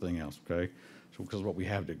youth and everything else, okay? So because what we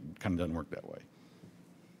have kind of doesn't work that way.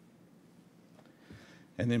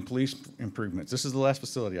 And then police improvements. This is the last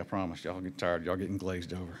facility, I promise. Y'all get tired. Y'all getting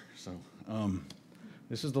glazed over. So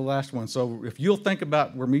this is the last one. So if you'll think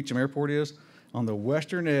about where Meacham Airport is, on the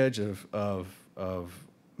western edge of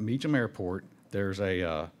Meacham Airport, there's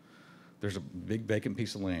a big vacant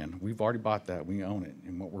piece of land. We've already bought that. We own it.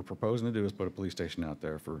 And what we're proposing to do is put a police station out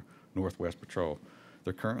there for Northwest Patrol.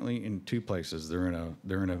 They're currently in 2 places. They're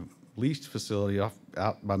in a leased facility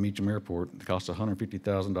out by Meacham Airport. It costs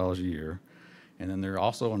 $150,000 a year. And then they're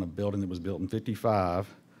also in a building that was built in '55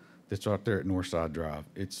 that's right there at Northside Drive.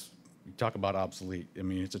 You talk about obsolete. I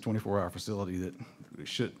mean, it's a 24-hour facility that it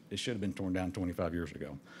should have been torn down 25 years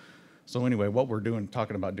ago. So anyway, what we're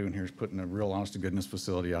talking about doing here is putting a real honest to goodness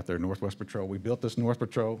facility out there, Northwest Patrol. We built this North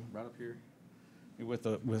Patrol right up here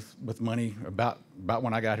with money about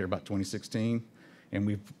when I got here, about 2016.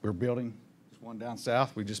 And we're building this one down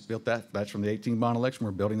south. We just built that. That's from the 18 bond election.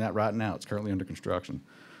 We're building that right now. It's currently under construction.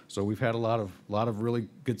 So we've had a lot of really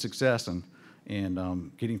good success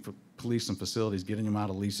in getting police and facilities, getting them out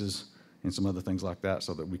of leases and some other things like that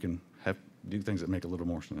so that we can do things that make a little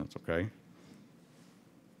more sense, okay?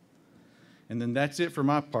 And then that's it for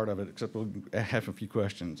my part of it, except we'll have a few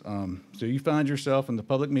questions. So you find yourself in the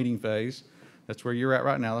public meeting phase. That's where you're at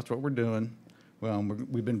right now. That's what we're doing. Well,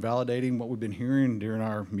 we've been validating what we've been hearing during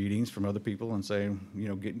our meetings from other people and saying,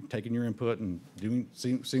 taking your input and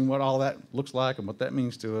seeing what all that looks like and what that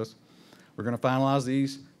means to us. We're going to finalize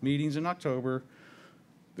these meetings in October.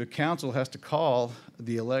 The council has to call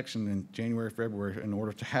the election in January, February in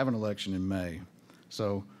order to have an election in May.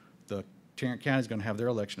 So the Tarrant County is going to have their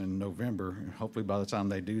election in November, and hopefully by the time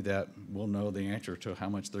they do that, we'll know the answer to how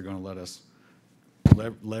much they're going to let us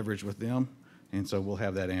leverage with them. And so we'll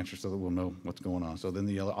have that answer so that we'll know what's going on. So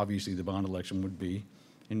then obviously the bond election would be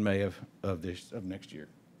in May of next year.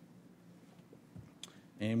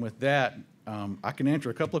 And with that, I can answer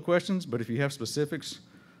a couple of questions, but if you have specifics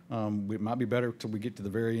It might be better till we get to the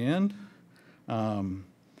very end.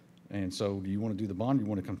 And so do you want to do the bond, or you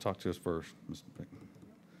want to come talk to us first, Mr. Pick?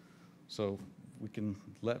 So we can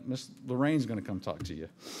let Ms. Lorraine's going to come talk to you.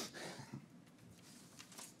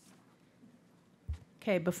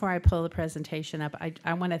 Okay, before I pull the presentation up,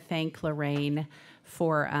 I want to thank Lorraine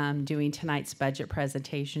for doing tonight's budget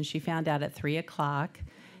presentation. She found out at 3 o'clock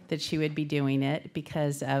that she would be doing it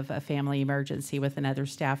because of a family emergency with another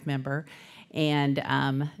staff member.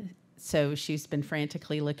 And so she's been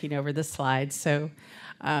frantically looking over the slides. So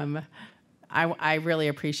I really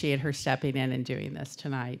appreciate her stepping in and doing this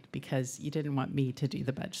tonight because you didn't want me to do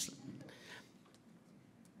the budget.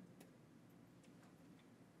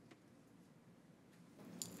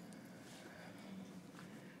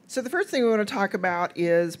 So the first thing we want to talk about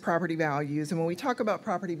is property values. And when we talk about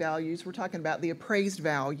property values, we're talking about the appraised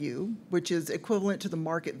value, which is equivalent to the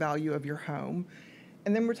market value of your home.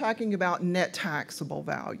 And then we're talking about net taxable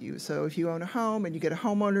value. So if you own a home and you get a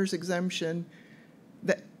homeowner's exemption,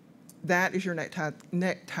 that is your net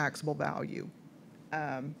taxable value.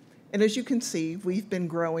 And as you can see, we've been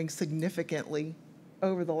growing significantly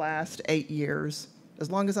over the last 8 years.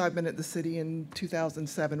 As long as I've been at the city in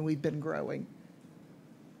 2007, we've been growing.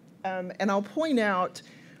 And I'll point out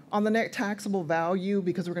on the net taxable value,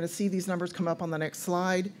 because we're going to see these numbers come up on the next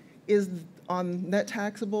slide, is on net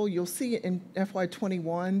taxable, you'll see in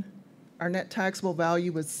FY21, our net taxable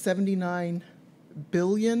value was $79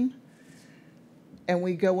 billion, and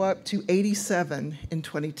we go up to 87 in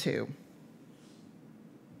 22.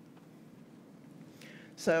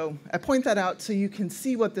 So I point that out so you can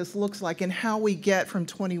see what this looks like and how we get from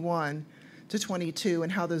 21 to 22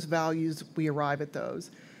 and how those values, we arrive at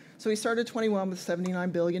those. So we started 21 with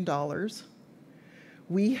 $79 billion.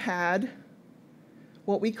 We had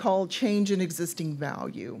what we call change in existing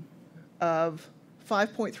value of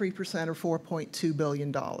 5.3% or $4.2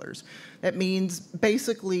 billion. That means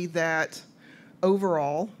basically that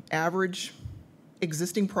overall, average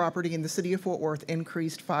existing property in the city of Fort Worth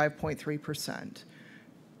increased 5.3%,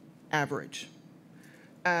 average.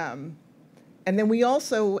 And then we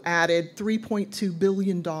also added $3.2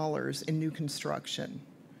 billion in new construction,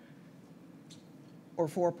 or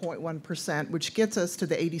 4.1%, which gets us to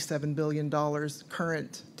the $87 billion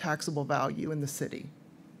current taxable value in the city.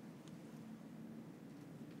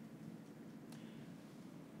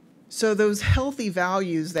 So those healthy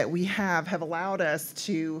values that we have allowed us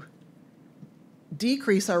to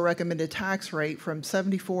decrease our recommended tax rate from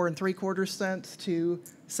 74.75 cents to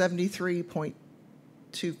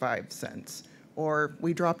 73.25 cents, or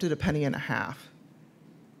we dropped it 1.50 cents.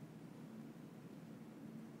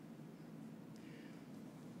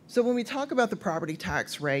 So when we talk about the property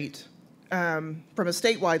tax rate, from a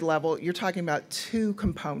statewide level, you're talking about two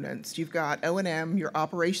components. You've got O&M, your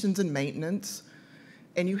operations and maintenance,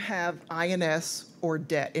 and you have INS, or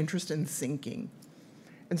debt, interest and sinking.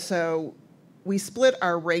 And so we split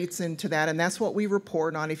our rates into that, and that's what we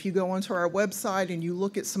report on. If you go onto our website and you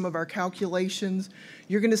look at some of our calculations,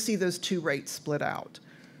 you're going to see those two rates split out.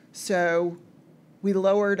 So we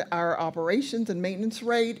lowered our operations and maintenance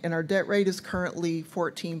rate, and our debt rate is currently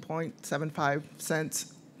 14.75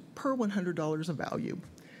 cents per $100 of value.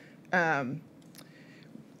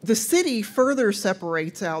 The city further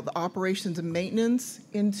separates out the operations and maintenance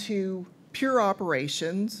into pure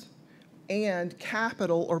operations and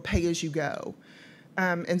capital, or pay-as-you-go.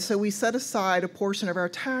 And so we set aside a portion of our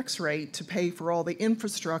tax rate to pay for all the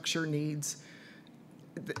infrastructure needs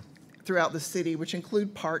throughout the city, which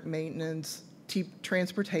include park maintenance,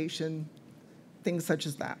 transportation, things such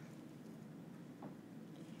as that.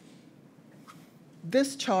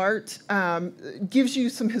 This chart gives you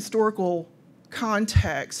some historical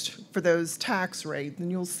context for those tax rates, and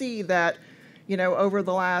you'll see that, you know, over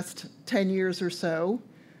the last 10 years or so,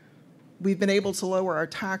 we've been able to lower our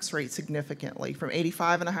tax rate significantly from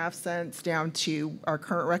 85.5 cents down to our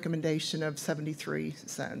current recommendation of 73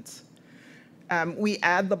 cents. We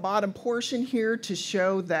add the bottom portion here to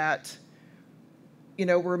show that, you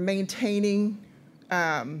know, we're maintaining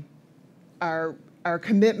our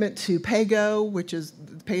commitment to pay-go, which is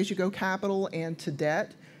pay-as-you-go capital, and to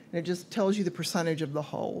debt. And it just tells you the percentage of the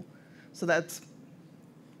whole. So that's,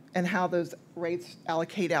 and how those rates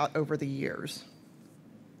allocate out over the years.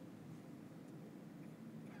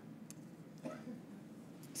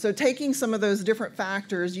 So taking some of those different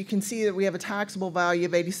factors, you can see that we have a taxable value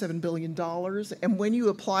of $87 billion. And when you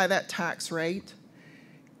apply that tax rate,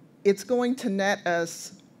 it's going to net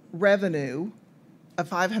us revenue of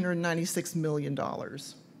 $596 million.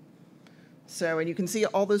 So, and you can see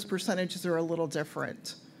all those percentages are a little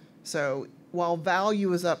different. So while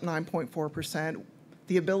value is up 9.4%,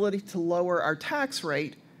 the ability to lower our tax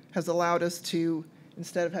rate has allowed us to,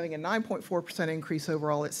 instead of having a 9.4% increase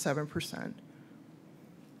overall, it's 7%.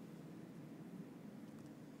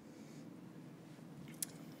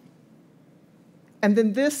 And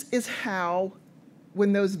then this is how,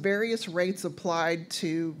 when those various rates applied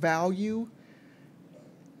to value,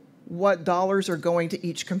 what dollars are going to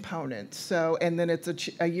each component. So, and then it's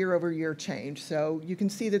a year-over-year change. So you can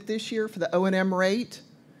see that this year for the O&M rate,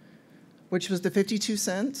 which was the 52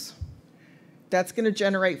 cents, that's going to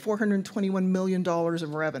generate $421 million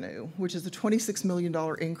of revenue, which is a $26 million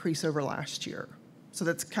increase over last year. So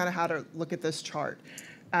that's kind of how to look at this chart.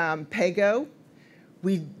 PAYGO,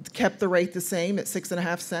 we kept the rate the same at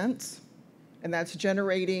 6.5 cents, and that's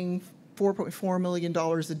generating $4.4 million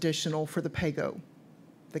additional for the PAYGO,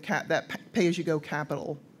 that pay-as-you-go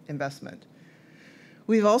capital investment.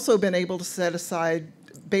 We've also been able to set aside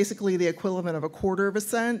basically the equivalent of 1/4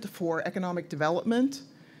 cent for economic development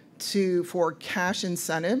for cash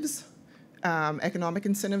incentives, economic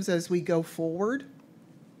incentives as we go forward.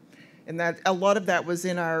 And that a lot of that was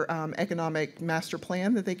in our economic master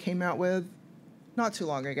plan that they came out with not too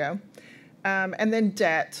long ago. And then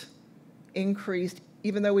debt increased,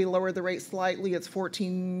 even though we lowered the rate slightly, it's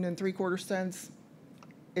 14.75 cents.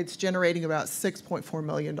 It's generating about $6.4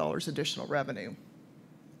 million additional revenue.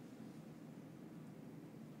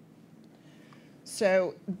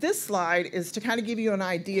 So this slide is to kind of give you an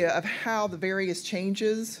idea of how the various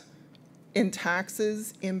changes in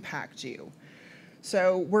taxes impact you.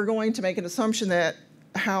 So we're going to make an assumption that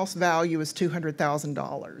house value is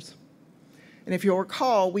 $200,000. And if you'll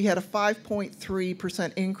recall, we had a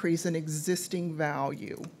 5.3% increase in existing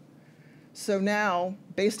value. So now,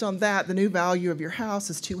 based on that, the new value of your house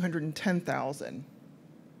is $210,000.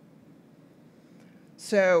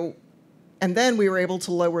 So, and then we were able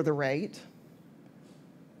to lower the rate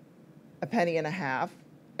 $0.015.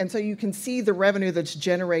 And so you can see the revenue that's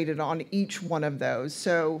generated on each one of those.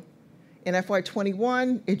 So in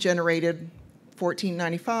FY21, it generated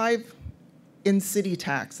 $14.95 in city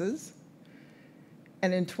taxes.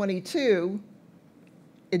 And in 22,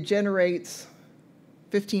 it generates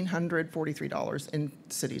 $1,543 in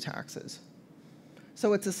city taxes.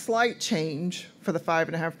 So it's a slight change for the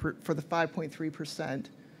 5.3%,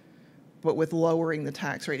 but with lowering the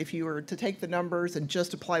tax rate. If you were to take the numbers and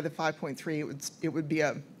just apply the 5.3, it would be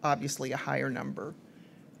obviously a higher number.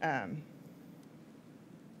 And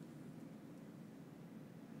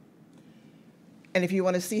if you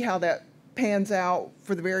want to see how that pans out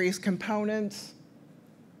for the various components,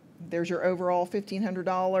 there's your overall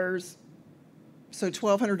 $1,500. So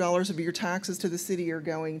 $1,200 of your taxes to the city are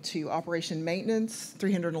going to operation maintenance,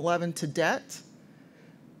 $311 to debt.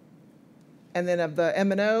 And then of the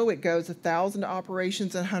M&O, it goes $1,000 to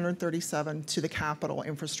operations and $137 to the capital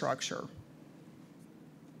infrastructure.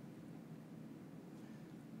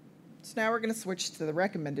 So now we're going to switch to the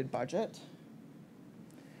recommended budget.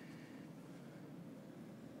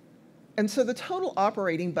 And so the total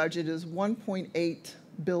operating budget is $1.8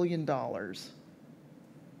 billion,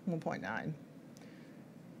 1.9.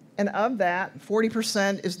 And of that,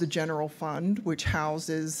 40% is the general fund, which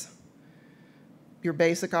houses your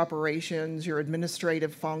basic operations, your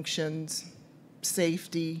administrative functions,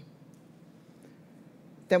 safety.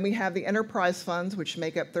 Then we have the enterprise funds, which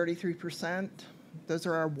make up 33%. Those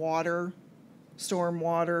are our water,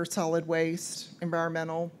 stormwater, solid waste,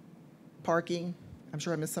 environmental, parking. I'm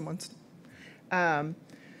sure I missed someone's.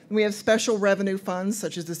 We have special revenue funds,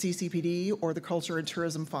 such as the CCPD or the Culture and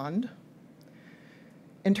Tourism Fund.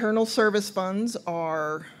 Internal service funds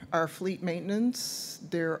are our fleet maintenance.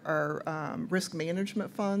 There are risk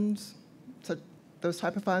management funds, so those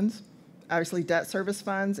type of funds. Obviously, debt service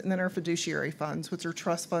funds, and then our fiduciary funds, which are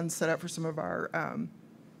trust funds set up for some of our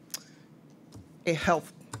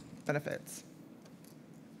health benefits.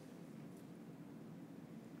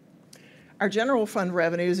 Our general fund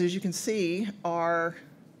revenues, as you can see, are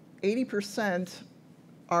 80%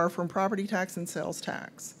 are from property tax and sales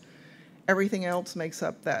tax. Everything else makes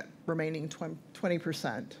up that remaining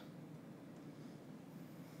 20%.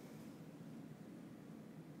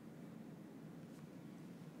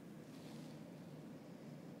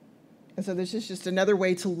 And so this is just another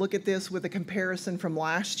way to look at this with a comparison from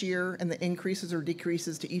last year and the increases or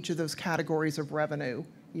decreases to each of those categories of revenue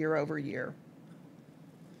year over year.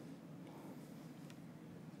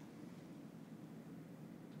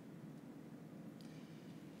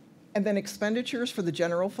 And then expenditures for the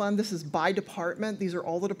general fund. This is by department. These are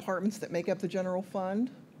all the departments that make up the general fund.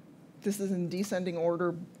 This is in descending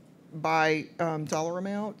order by dollar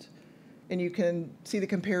amount. And you can see the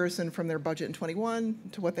comparison from their budget in 21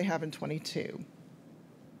 to what they have in 22,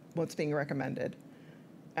 what's being recommended.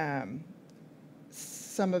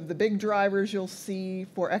 Some of the big drivers you'll see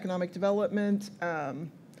for economic development,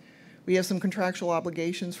 we have some contractual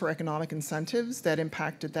obligations for economic incentives that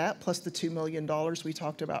impacted that, plus the $2 million we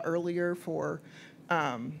talked about earlier for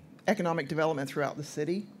economic development throughout the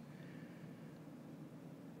city.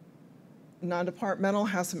 Non-departmental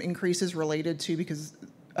has some increases related to, because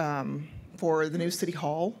for the new city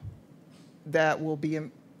hall, that will be,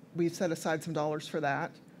 we've set aside some dollars for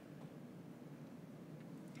that.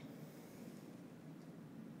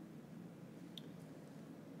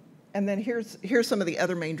 And then here's some of the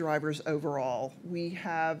other main drivers overall. We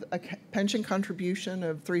have a pension contribution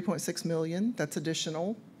of $3.6 million, that's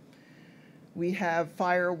additional. We have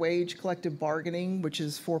fire wage collective bargaining, which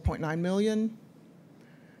is $4.9 million.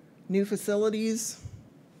 New facilities,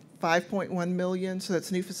 $5.1 million, so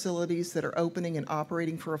that's new facilities that are opening and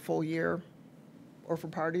operating for a full year or for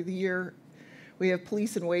part of the year. We have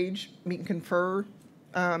police and wage meet and confer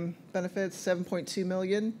benefits, $7.2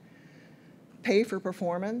 million. Pay for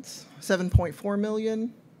performance, $7.4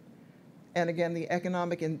 million. And again, the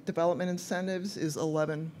economic and development incentives is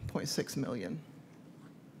 $11.6 million.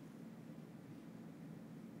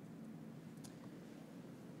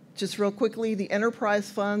 Just real quickly, the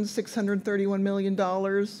enterprise funds, $631 million.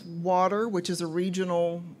 Water, which is a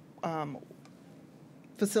regional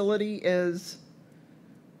facility, is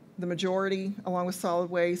the majority, along with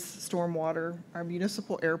solid waste, stormwater, our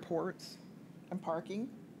municipal airports, and parking.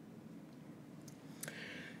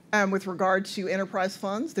 With regard to enterprise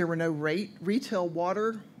funds, there were no retail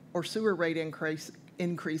water or sewer rate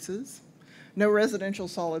increases, no residential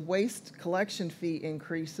solid waste collection fee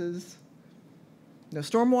increases, no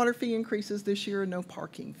stormwater fee increases this year, no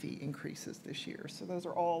parking fee increases this year. So those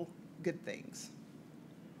are all good things.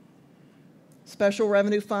 Special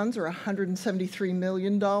revenue funds are $173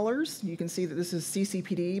 million. You can see that this is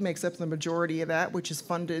CCPD, makes up the majority of that, which is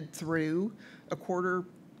funded through a quarter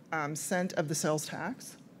cent of the sales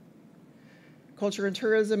tax. Culture and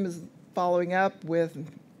tourism is following up with,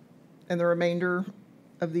 and the remainder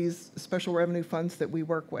of these special revenue funds that we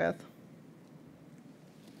work with.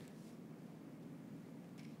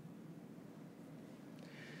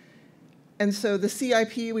 And so the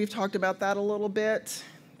CIP, we've talked about that a little bit.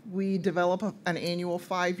 We develop an annual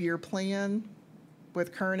 5-year plan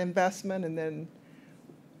with current investment and then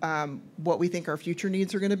what we think our future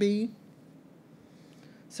needs are going to be.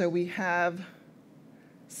 So we have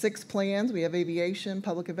 6 plans. We have aviation,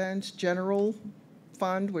 public events, general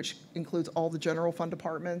fund, which includes all the general fund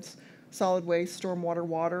departments, solid waste, stormwater,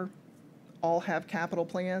 water, all have capital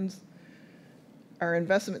plans. Our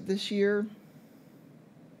investment this year,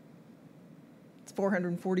 it's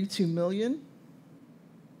 $442 million,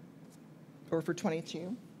 or for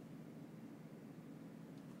 22.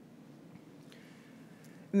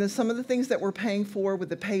 And then some of the things that we're paying for with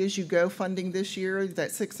the pay-as-you-go funding this year,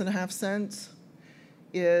 that 6.5 cents,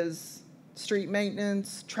 is street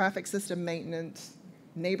maintenance, traffic system maintenance,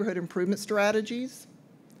 neighborhood improvement strategies,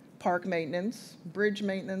 park maintenance, bridge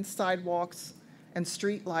maintenance, sidewalks, and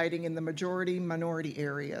street lighting in the majority minority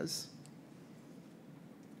areas.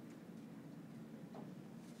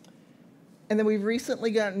 And then we've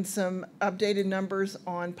recently gotten some updated numbers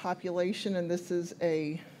on population, and this is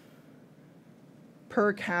a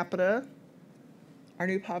per capita. Our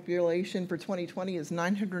new population for 2020 is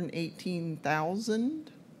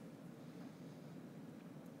 918,000.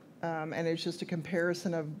 And it's just a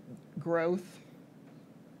comparison of growth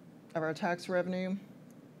of our tax revenue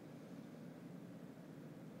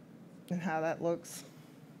and how that looks.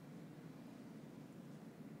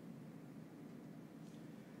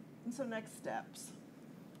 And so next steps.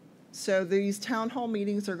 So these town hall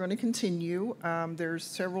meetings are going to continue. There's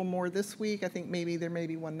several more this week. I think maybe there may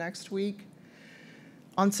be one next week.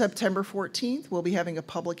 On September 14th, we'll be having a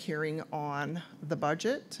public hearing on the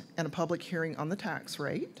budget and a public hearing on the tax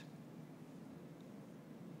rate,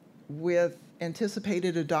 with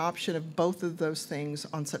anticipated adoption of both of those things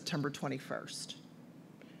on September 21st.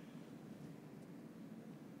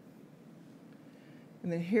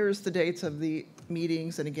 And then here's the dates of the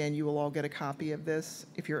meetings, and again, you will all get a copy of this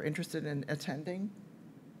if you're interested in attending.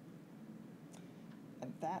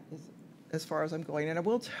 And that is as far as I'm going. And I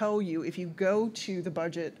will tell you, if you go to the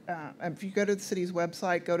budget, if you go to the city's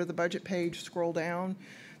website, go to the budget page, scroll down,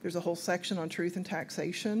 there's a whole section on truth and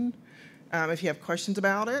taxation. If you have questions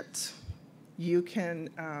about it, you can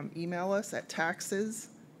email us at taxes,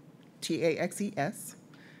 TAXES,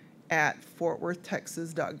 at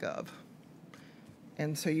fortworthtexas.gov.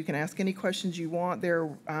 And so you can ask any questions you want. There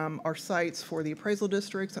are sites for the appraisal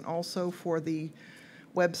districts and also for the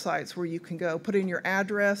websites where you can go put in your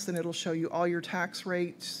address, and it'll show you all your tax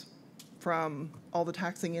rates from all the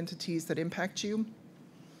taxing entities that impact you.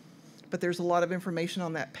 But there's a lot of information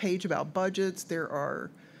on that page about budgets. There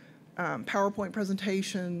are PowerPoint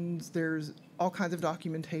presentations. There's all kinds of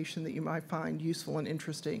documentation that you might find useful and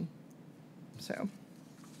interesting. So.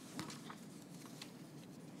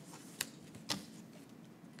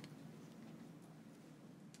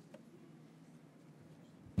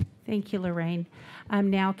 Thank you, Lorraine.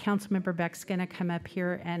 Now, Councilmember Beck's going to come up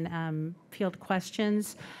here and field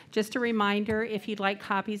questions. Just a reminder, if you'd like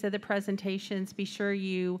copies of the presentations, be sure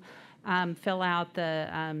you fill out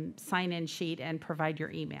the sign-in sheet and provide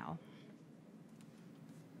your email.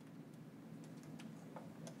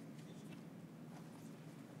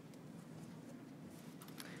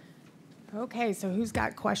 Okay, so who's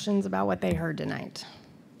got questions about what they heard tonight?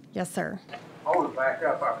 Yes, sir. I want to back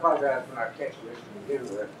up. I apologize when I catch this to begin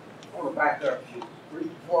with. I want to back up. You reached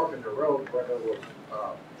a fork in the road where there was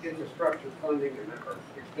infrastructure funding and there were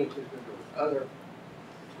expenses and there was other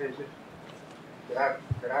expenses.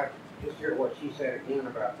 Could I just hear what she said again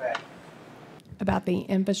about that? About the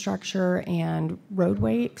infrastructure and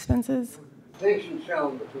roadway expenses? Distinction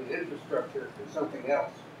shown between infrastructure and something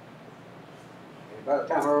else. And by the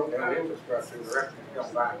time I wrote down infrastructure, the rest can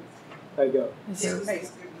come back. There you go. Is there-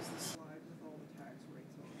 Basically, it was the slide with all the tax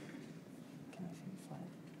rates on it. Can I see the slide?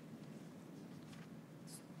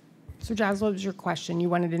 So Giles, what was your question? You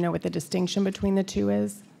wanted to know what the distinction between the two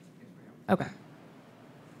is? Okay.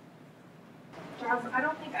 Giles, I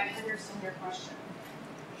don't think I understand your question.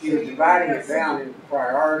 She was dividing it down into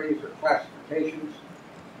priorities or classifications.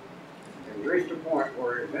 And we reached a point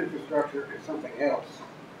where it's infrastructure and something else.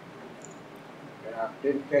 And I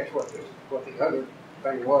didn't catch what the other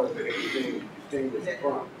thing was that it was being distinguished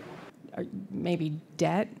from. Maybe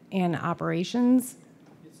debt and operations?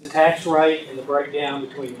 It's the tax rate and the breakdown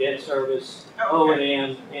between debt service, O and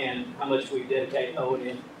M, and how much we dedicate O and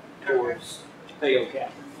M towards PAO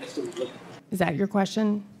capital. That's what we're looking for. Is that your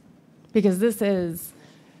question? Because this is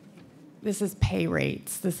pay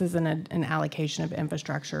rates. This isn't an allocation of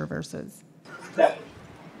infrastructure versus. That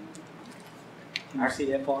one. I see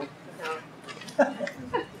that part.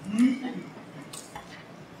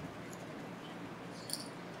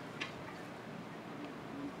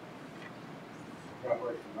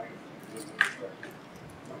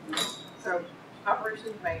 So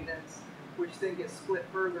operations maintenance, which then gets split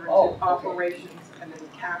further into Oh, okay. operations, and then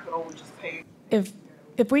capital, which is paid.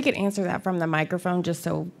 If we could answer that from the microphone, just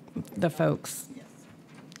so the folks,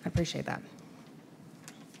 I appreciate that.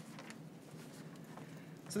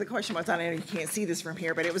 So the question was, I know you can't see this from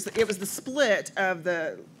here, but it was the split of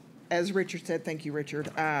the, as Richard said, thank you, Richard.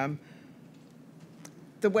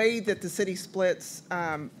 The way that the city splits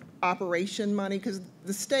operation money, because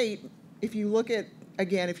the state, if you look at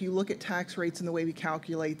tax rates and the way we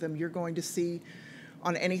calculate them, you're going to see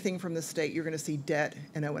on anything from the state, you're going to see debt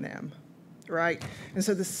and O&M, right? And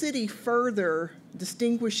so the city further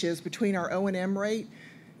distinguishes between our O&M rate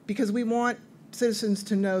because we want citizens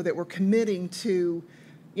to know that we're committing to,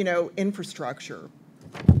 infrastructure,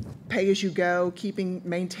 pay as you go,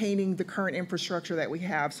 maintaining the current infrastructure that we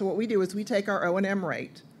have. So what we do is we take our O&M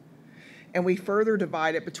rate and we further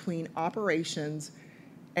divide it between operations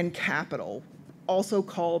and capital, also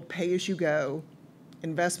called pay as you go,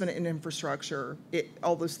 investment in infrastructure.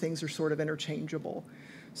 All those things are sort of interchangeable.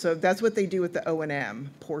 So that's what they do with the O&M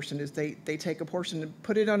portion is they take a portion and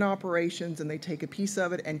put it on operations and they take a piece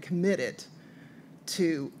of it and commit it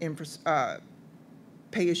to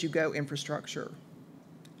pay-as-you-go infrastructure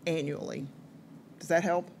annually. Does that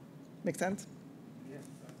help? Make sense?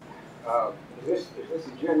 Is this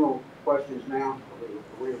a general questions now?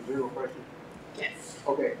 Are we in general questions? Yes.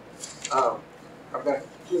 Okay. I've got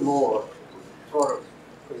two more sort of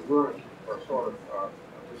congruent or sort of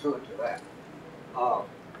pursuant to that.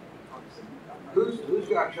 Who's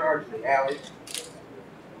got charge of the alleys?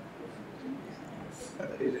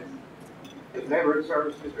 Is it neighborhood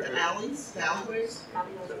services or? The alleys, the alleyways?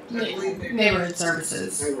 Neighborhood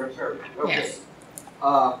services. Neighborhood services, okay. Yes.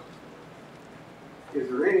 Is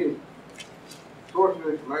there any source of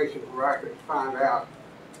information where I could find out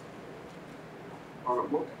on a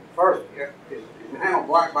book, first, is now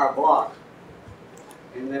block by block,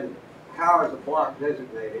 and then how is a block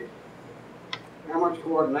designated? How much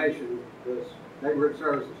coordination does neighborhood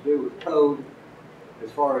services do with code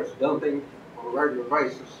as far as dumping on a regular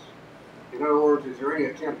basis? In other words, is there any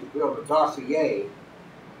attempt to build a dossier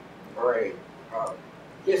or a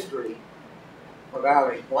history of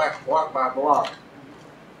alleys block by block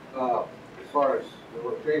as far as the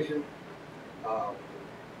location? How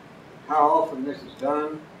often this is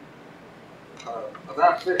done?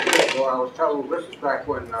 About 6 years ago, I was told, this is back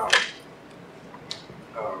when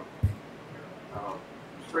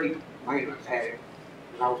street maintenance had it.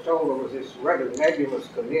 And I was told there was this rather nebulous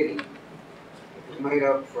committee that was made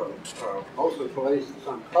up from mostly police and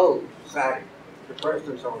some code decided the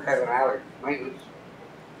precedence on having alley maintenance.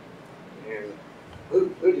 And who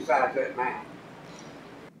decides that now?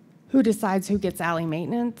 Who decides who gets alley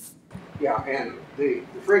maintenance? Yeah, and the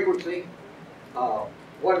frequency,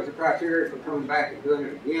 what is the criteria for coming back and doing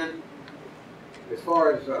it again? As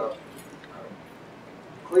far as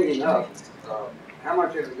cleaning up, how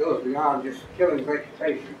much of it goes beyond just killing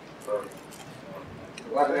vegetation or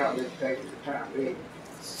wiping out vegetation for the time being?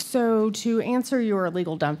 So to answer your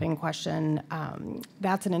illegal dumping question,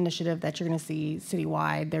 that's an initiative that you're going to see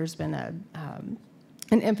citywide. There's been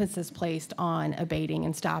an emphasis placed on abating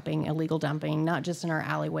and stopping illegal dumping, not just in our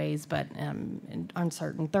alleyways, but on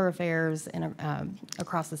certain thoroughfares and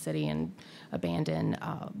across the city and abandoned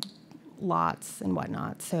lots and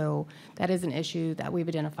whatnot. So that is an issue that we've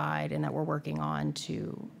identified and that we're working on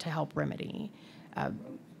to help remedy.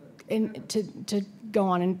 And to go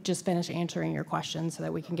on and just finish answering your question so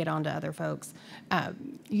that we can get on to other folks.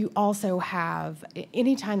 You also have,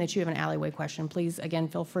 anytime that you have an alleyway question, please, again,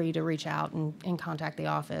 feel free to reach out and contact the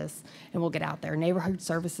office, and we'll get out there. Neighborhood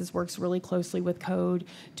Services works really closely with code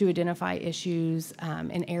to identify issues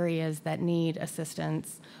in areas that need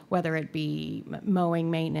assistance, whether it be mowing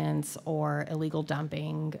maintenance or illegal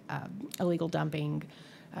dumping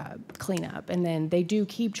cleanup. And then they do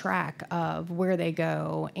keep track of where they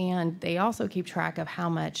go, and they also keep track of how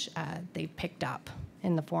much they've picked up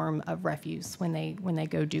in the form of refuse when they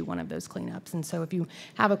go do one of those cleanups. And so if you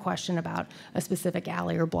have a question about a specific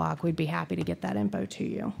alley or block, we'd be happy to get that info to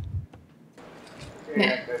you.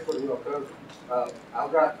 Yeah, that's pretty well covered.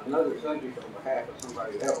 I've got another subject on behalf of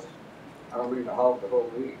somebody else. I don't mean to hog the whole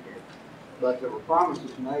meeting here, but there were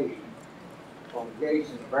promises made on the gates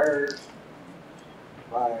and the barriers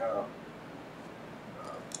by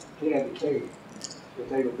TWT that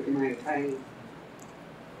they would be maintained,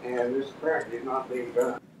 and this apparently is not being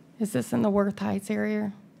done. Is this in the Worth Heights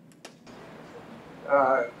area?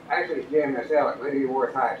 Actually, it's JMSL, it may be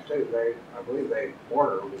Worth Heights too. I believe they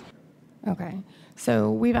border on each. Okay,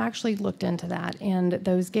 so we've actually looked into that, and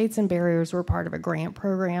those gates and barriers were part of a grant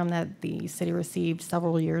program that the city received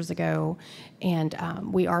several years ago, and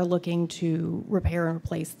we are looking to repair and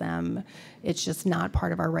replace them. It's just not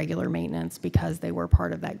part of our regular maintenance because they were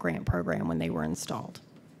part of that grant program when they were installed.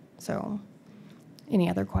 So, any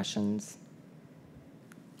other questions?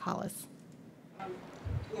 Hollis.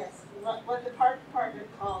 Yes, what the park department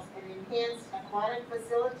calls an enhanced aquatic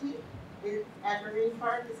facility at Marine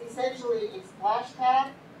Park is essentially a splash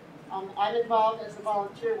pad. I'm involved as a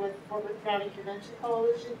volunteer with Fort Worth County Prevention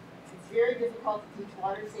Coalition. It's very difficult to teach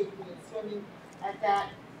water safety and swimming at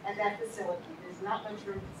that facility. There's not much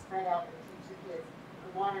room to spread out and teach the kids.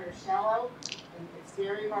 The water is shallow, and it's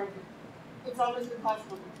very hard to, it's almost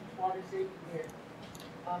impossible to teach water safety here.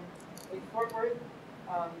 In Fort Worth,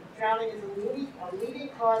 drowning is a leading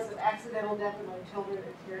cause of accidental death among children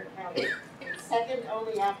in Tarrant County. It's second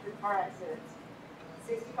only after car accidents.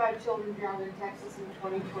 65 children drowned in Texas in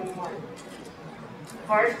 2021.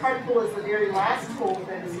 Forest Park Pool is the very last pool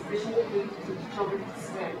that is sufficiently deep to teach children to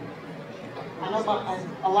swim.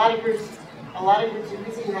 A lot of groups are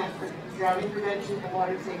using that for drowning prevention and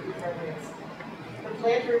water safety programs. The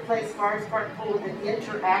plan to replace Forest Park Pool with an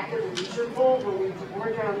interactive leisure pool will lead to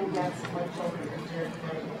more drowning deaths among children in Tarrant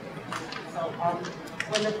County. So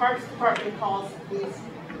when the Parks Department calls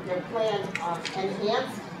their plan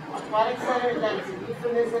enhanced aquatic center, that is a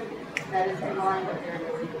euphemism that is in line with their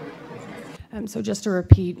doing. So just to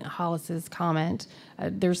repeat Hollis's comment,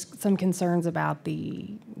 there's some concerns about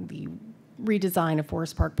the redesign of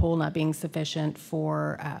Forest Park Pool not being sufficient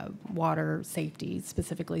for water safety,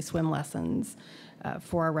 specifically swim lessons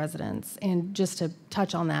for our residents. And just to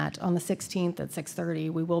touch on that, on the 16th at 6:30,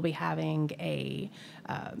 we will be having a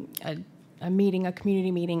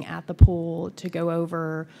community meeting at the pool to go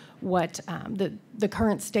over what the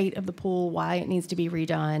current state of the pool, why it needs to be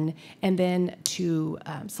redone, and then to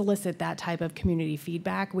solicit that type of community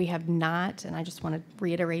feedback. We have not, and I just want to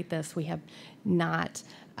reiterate this, we have not,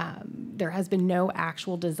 there has been no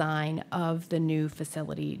actual design of the new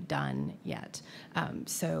facility done yet.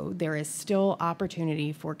 So there is still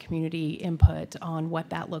opportunity for community input on what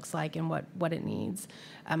that looks like and what it needs.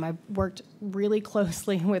 I've worked really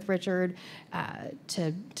closely with Richard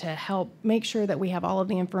to help make sure that we have all of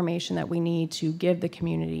the information that we need to give the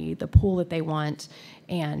community the pool that they want.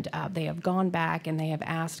 And they have gone back and they have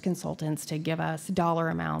asked consultants to give us dollar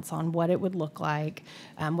amounts on what it would look like,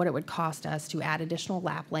 what it would cost us to add additional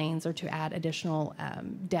lap lap lanes or to add additional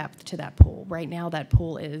depth to that pool. Right now, that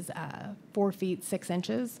pool is 4 feet 6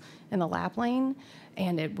 inches in the lap lane,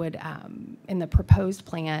 and it would, in the proposed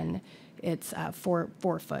plan, it's 4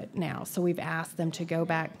 foot now. So we've asked them to go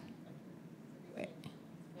back.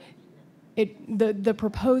 The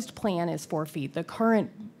proposed plan is 4 feet. The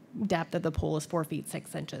current depth of the pool is 4 feet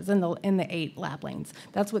 6 inches in the 8 lap lanes.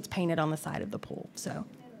 That's what's painted on the side of the pool. So,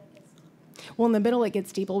 well, in the middle it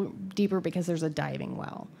gets deeper because there's a diving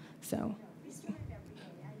well. So,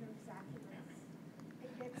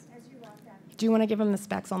 do you want to give them the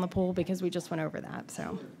specs on the pool because we just went over that?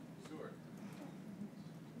 So.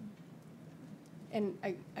 And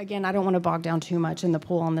again, I don't want to bog down too much in the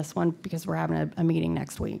pool on this one because we're having a meeting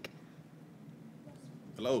next week.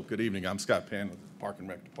 Hello, good evening. I'm Scott Penn with the Park and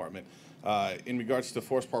Rec Department. In regards to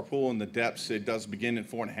Forest Park Pool and the depths, it does begin at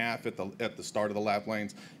 4.5 at the start of the lap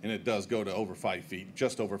lanes, and it does go to over 5 feet,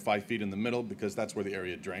 just over 5 feet in the middle because that's where the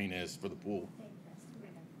area drain is for the pool.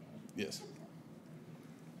 Yes.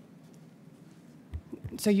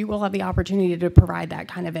 So you will have the opportunity to provide that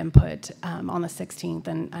kind of input on the 16th,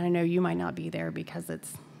 and I know you might not be there because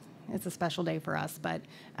it's a special day for us, but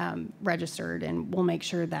registered, and we'll make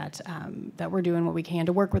sure that that we're doing what we can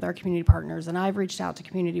to work with our community partners. And I've reached out to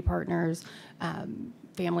community partners,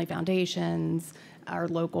 family foundations, our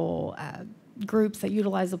local groups that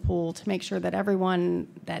utilize the pool to make sure that everyone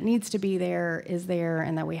that needs to be there is there,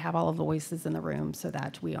 and that we have all of the voices in the room so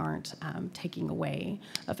that we aren't taking away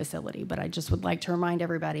a facility. But I just would like to remind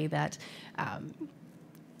everybody that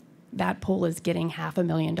that pool is getting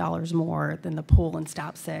 $500,000 more than the pool in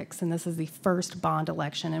Stop 6, and this is the first bond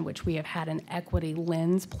election in which we have had an equity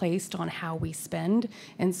lens placed on how we spend.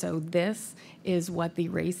 And so this is what the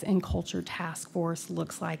Race and Culture Task Force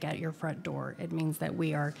looks like at your front door. It means that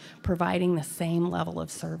we are providing the same level of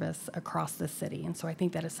service across the city, and so I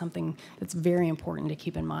think that is something that's very important to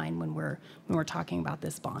keep in mind when we're talking about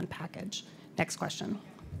this bond package. Next question.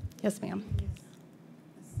 Yes, ma'am.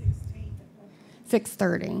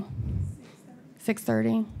 6:30.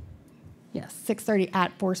 6:30? Yes, 6:30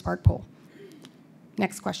 at Forest Park Pool.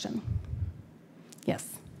 Next question.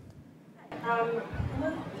 Yes. I'm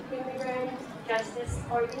an immigrant justice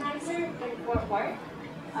organizer in Fort Worth.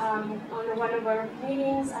 On one of our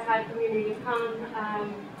meetings, I had community come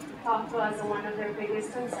talk to us, and one of their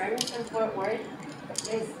biggest concerns in Fort Worth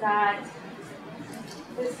is that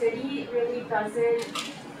the city really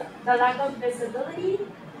doesn't, the lack of visibility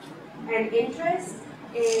and interest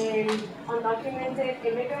in undocumented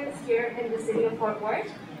immigrants here in the city of Fort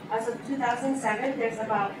Worth. As of 2007, there's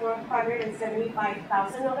about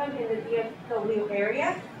 475,000 of them in the DFW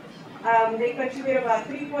area. They contribute about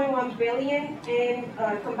 $3.1 billion in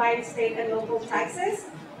combined state and local taxes,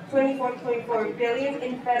 $24.4 billion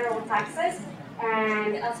in federal taxes.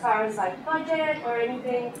 And as far as like budget or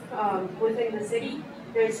anything within the city,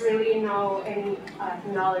 there's really no any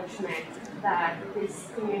acknowledgement that this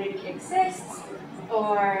community exists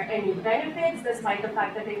or any benefits, despite the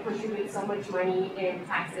fact that they contribute so much money in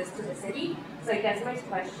taxes to the city. So I guess my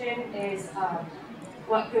question is,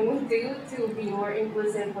 what can we do to be more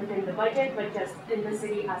inclusive within the budget, but just in the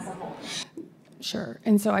city as a whole? Sure.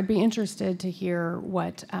 And so I'd be interested to hear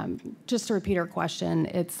what, just to repeat our question,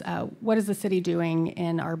 it's what is the city doing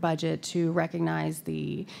in our budget to recognize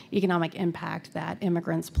the economic impact that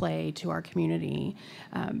immigrants play to our community,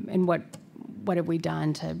 and what have we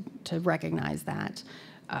done to recognize that?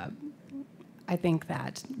 I think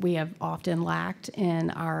that we have often lacked in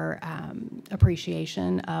our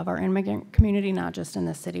appreciation of our immigrant community, not just in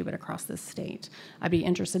this city, but across this state. I'd be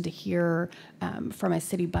interested to hear from a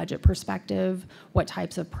city budget perspective what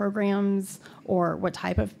types of programs or what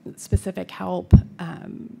type of specific help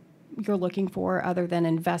you're looking for other than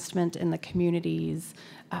investment in the communities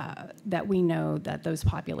that we know that those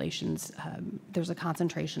populations, there's a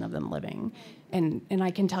concentration of them living. And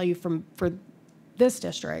I can tell you for this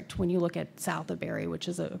district, when you look at south of Berry, which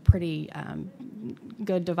is a pretty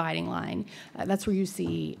good dividing line, that's where you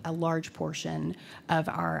see a large portion of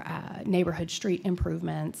our neighborhood street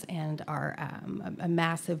improvements and our a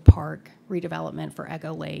massive park redevelopment for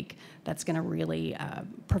Echo Lake that's going to really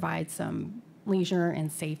provide some leisure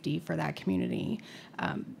and safety for that community.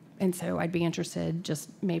 And so I'd be interested,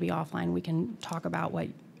 just maybe offline, we can talk about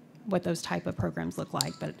what those type of programs look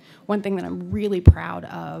like. But one thing that I'm really proud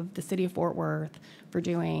of the city of Fort Worth for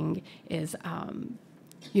doing is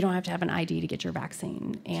you don't have to have an ID to get your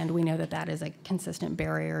vaccine. And we know that that is a consistent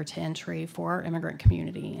barrier to entry for our immigrant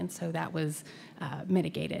community. And so that was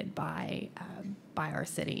mitigated by our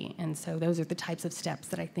city. And so those are the types of steps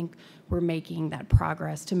that I think we're making that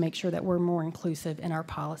progress to make sure that we're more inclusive in our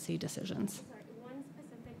policy decisions.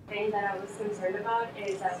 thing that I was concerned about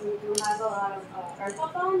is that we do have a lot of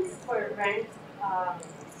ARPA funds for rent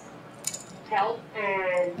help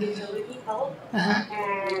and utility help.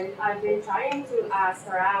 And I've been trying to ask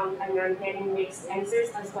around, and I'm getting mixed answers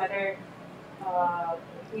as whether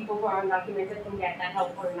people who are undocumented can get that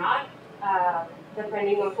help or not.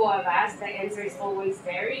 Depending on who I've asked, the answers always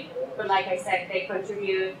vary. But like I said, they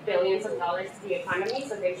contribute billions of dollars to the economy,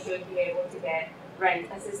 so they should be able to get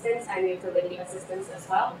rent assistance and utility assistance as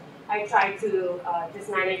well. I tried to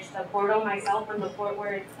just manage the portal myself on the Fort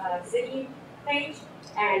Worth City page,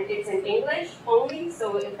 and it's in English only,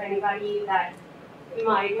 so if anybody that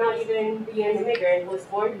might not even be an immigrant, was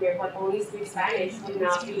born here, but only speaks Spanish, would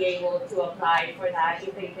not be able to apply for that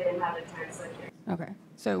if they didn't have a translator. Okay,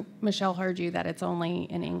 so Michelle heard you that it's only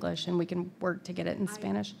in English and we can work to get it in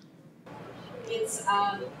Spanish? It's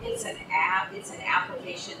an app, it's an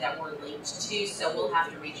application that we're linked to, so we'll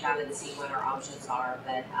have to reach out and see what our options are.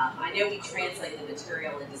 But I know we translate the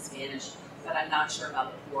material into Spanish, but I'm not sure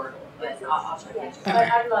about the portal, but I'll try to reach out. But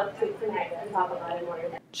I'd love to connect and talk about it more.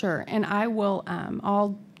 Sure, and I will,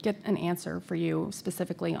 I'll get an answer for you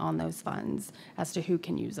specifically on those funds as to who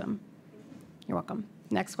can use them. You're welcome.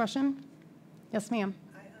 Next question? Yes, ma'am.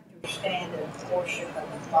 I understand that a portion of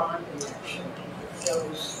the bond election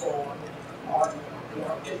goes for art,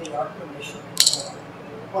 to the art commission.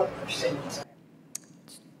 What percentage?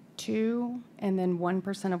 2 and then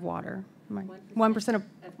 1% of water. 1%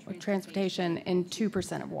 of transportation and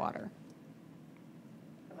 2% of water.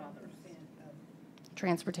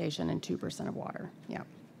 Transportation and 2% of water. Yeah.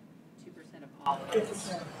 2% of all the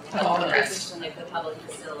rest. Of all the rest. Like the public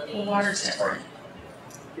facility. Well, water's different.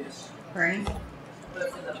 Yes. Right? But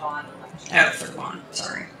for the bond election. Oh, for the bond,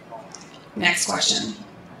 sorry. Next question.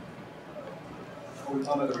 Are we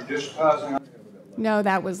talking about the redistrictizing? No,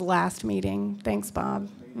 that was last meeting. Thanks, Bob.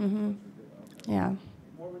 Yeah.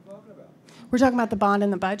 What are we talking about? We're talking about the bond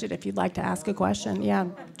and the budget, if you'd like to ask a question. Yeah.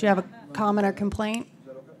 Do you have a comment or complaint?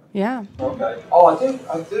 Yeah. Okay. Oh,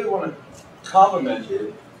 I do want to compliment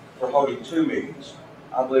you for holding 2 meetings.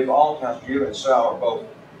 I believe all council, you and Sal are both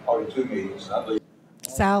holding 2 meetings. I believe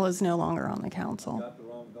Sal is no longer on the council. got the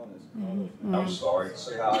wrong bonus. I'm sorry.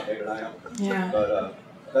 See how I hate it I am. Yeah. But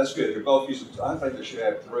that's good. You're both using. I think they should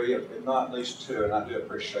have 3, if not at least 2, and I do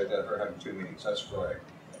appreciate that for having 2 meetings. That's great.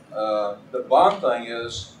 The bond thing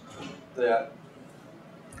is that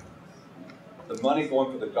the money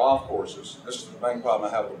going for the golf courses, this is the main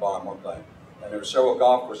problem I have with the bond, one thing. And there are several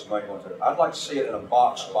golf courses money going to. I'd like to see it in a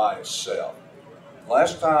box by itself.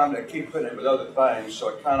 Last time they keep putting it with other things, so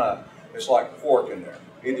it kind of, it's like pork in there.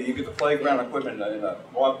 Either you get the playground equipment in a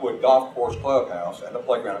Whitewood Golf Course clubhouse and the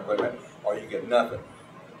playground equipment, or you get nothing.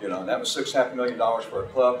 You know, and that was $6.5 million for a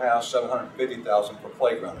clubhouse, $750,000 for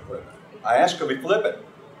playground equipment. I asked, could we flip it?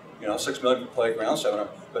 You know, $6 million for playground, $700,000.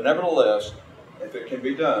 But nevertheless, if it can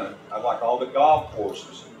be done, I'd like all the golf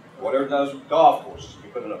courses, whatever does with golf courses, be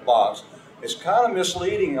put in a box. It's kind of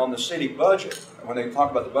misleading on the city budget. When they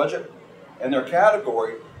talk about the budget, in their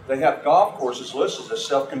category, they have golf courses listed as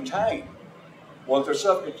self-contained. Well, if they're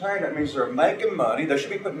self-contained, that means they're making money. They should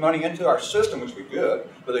be putting money into our system, which would be good,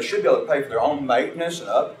 but they should be able to pay for their own maintenance and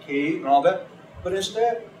upkeep and all that. But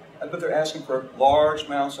instead, but they're asking for large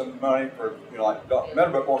amounts of money for, you know, like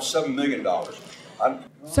Meadowbrook wants $7 million.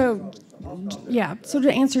 So, yeah, so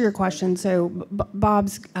to answer your question, so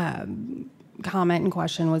Bob's comment and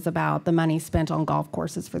question was about the money spent on golf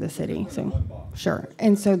courses for the city. So, sure.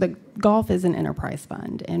 And so the golf is an enterprise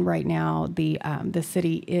fund, and right now the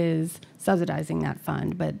city is subsidizing that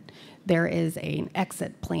fund, but there is an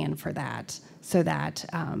exit plan for that, so that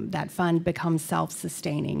that fund becomes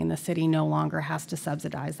self-sustaining, and the city no longer has to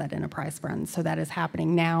subsidize that enterprise fund. So that is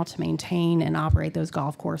happening now to maintain and operate those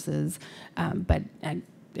golf courses, but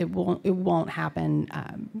it won't happen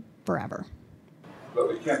forever. But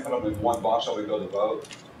we can't put them in one box so we go to vote.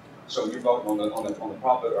 So you're voting on the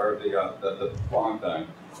profit or the bond thing.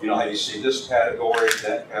 You know how you see this category,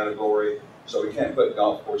 that category. So we can't put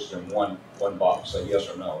golf courses in one box. Say yes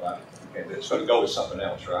or no. Right? It's going to go with something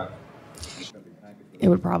else, right? It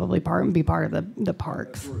would probably be part of the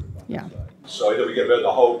parks. Yeah. So either we get rid of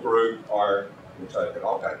the whole group or we take it.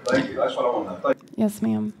 Okay, thank you. That's what I want to know. Thank you. Yes,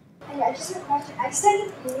 ma'am. Hey, I just have a question. I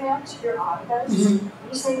sent an email to your auditors. You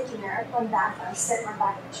sent a generic one back. I sent one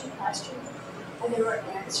back with 2 questions, and they were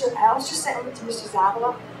answered. I also sent one to Mr.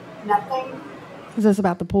 Zavala. Nothing. Is this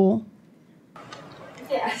about the pool?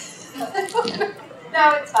 Yes.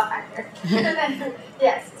 No, it's not back there.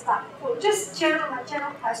 Yes, it's not the pool. Just my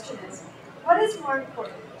general question is, what is more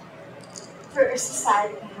important for a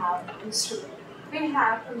society to have in Sweden? We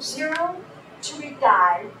have from 0 to we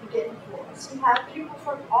die, we get divorced. We have people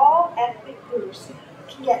from all ethnic groups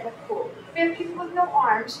can get in the pool. We have people with no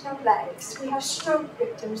arms, no legs. We have stroke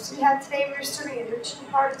victims. Today we were serving, there were 2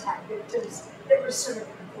 heart attack victims that were serving in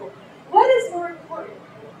the pool. What is more important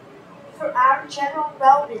for our general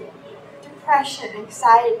well-being, depression,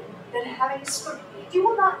 anxiety, than having a swim? You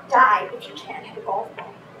will not die if you can't hit a golf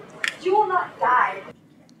ball. You will not die.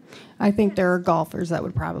 I think there are golfers that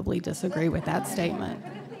would probably disagree with that statement.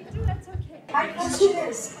 My question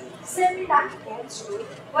is, send me back to answer.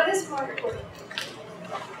 What is more important?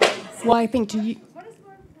 Well, I think to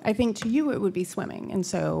you it would be swimming, and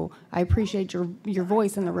so I appreciate your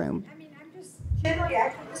voice in the room. Generally, I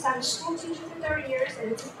focus on a school teacher for 30 years,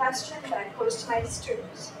 and it's a question that I pose to my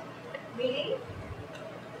students. Meaning,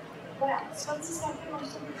 what else? What's the second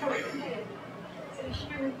most important thing? It's a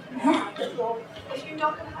human capital. If you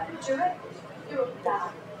don't know how to do it, you will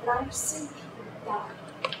die. And I've seen people die.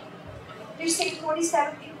 You say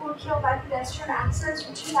 47 people were killed by pedestrian accidents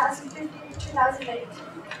from 2015 to 2018.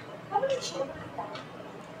 How many children have died?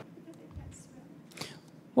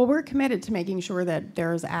 Well, we're committed to making sure that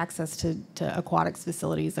there's access to aquatics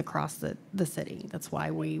facilities across the city. That's why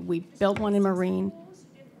we built one in Marine.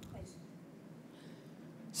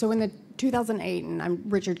 So in the 2008,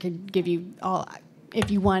 and Richard could give you all, if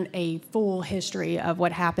you want a full history of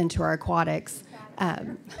what happened to our aquatics,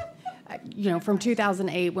 from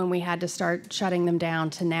 2008 when we had to start shutting them down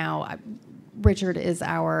to now. Richard is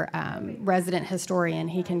our resident historian.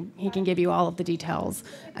 He can give you all of the details.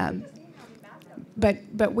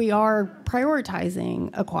 But we are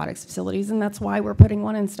prioritizing aquatics facilities, and that's why we're putting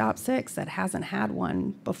one in Stop 6 that hasn't had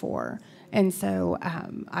one before. And so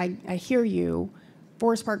I hear you.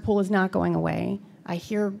 Forest Park Pool is not going away. I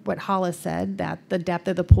hear what Hollis said, that the depth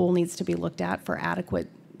of the pool needs to be looked at for adequate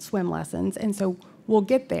swim lessons. And so we'll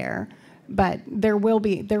get there, but there will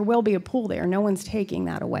be a pool there. No one's taking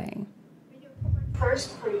that away.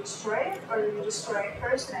 First, before you destroy it, or you destroy it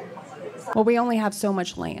first and then Well, we only have so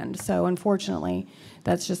much land, so unfortunately,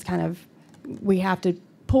 that's just kind of, we have to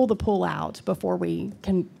pull the pool out before we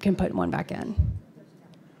can put one back in.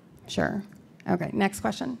 Sure. Okay, next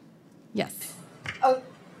question. Yes.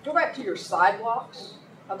 Go back to your sidewalks,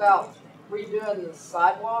 about redoing the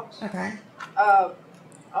sidewalks. Okay.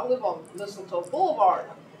 I live on Mistletoe Boulevard,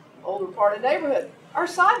 older part of the neighborhood. Our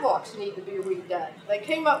sidewalks need to be redone. They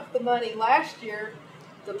came up with the money last year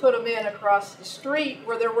to put them in across the street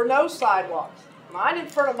where there were no sidewalks. Mine in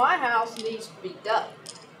front of my house needs to be done.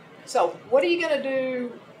 So what are you going to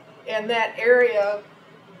do in that area,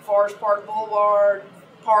 Forest Park Boulevard,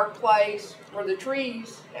 Park Place, where the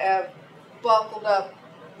trees have buckled up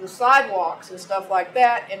the sidewalks and stuff like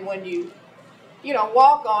that, and when you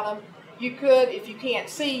walk on them, you could, if you can't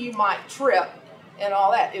see, you might trip and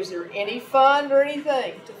all that. Is there any fund or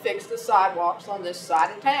anything to fix the sidewalks on this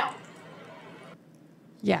side of town?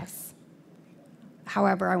 Yes.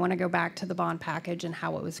 However, I want to go back to the bond package and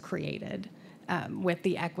how it was created with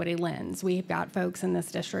the equity lens. We've got folks in this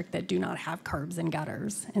district that do not have curbs and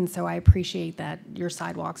gutters. And so I appreciate that your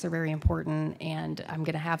sidewalks are very important, and I'm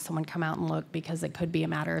going to have someone come out and look, because it could be a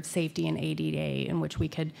matter of safety and ADA in which we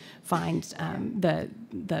could find the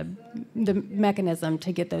mechanism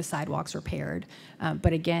to get those sidewalks repaired.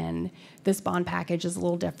 But again, this bond package is a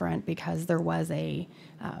little different because there was a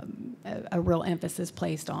real emphasis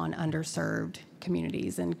placed on underserved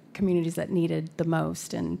communities and communities that needed the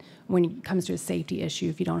most. And when it comes to a safety issue,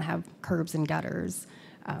 if you don't have curbs and gutters,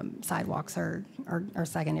 sidewalks are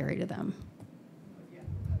secondary to them.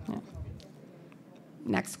 Yeah.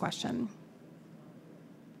 Next question.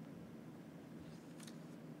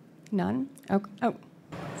 None? Oh.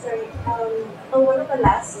 Sorry, on one of the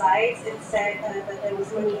last slides, it said that there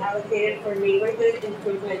was money allocated for neighborhood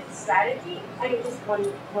improvement strategy. I'm just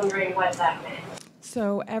wondering what that meant.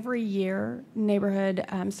 So every year, Neighborhood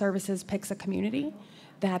Services picks a community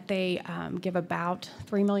that they give about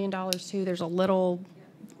 $3 million to. There's a little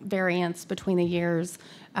variance between the years,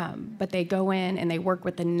 but they go in and they work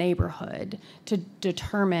with the neighborhood to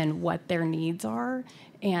determine what their needs are.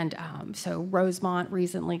 And so Rosemont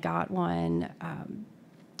recently got one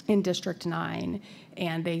in District 9,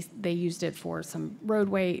 and they used it for some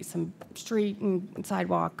roadway, some street and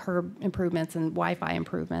sidewalk curb improvements and Wi-Fi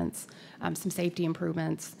improvements, some safety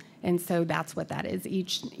improvements. And so that's what that is.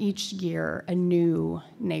 Each year, a new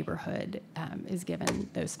neighborhood is given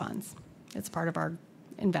those funds. It's part of our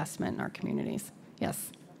investment in our communities.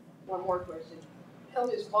 Yes? One more question. On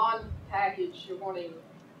this bond package, you're wanting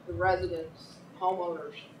the residents,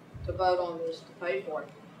 homeowners, to vote on this to pay for it.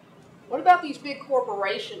 What about these big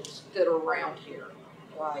corporations that are around here,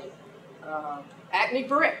 like Acme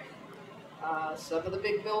Brick, some of the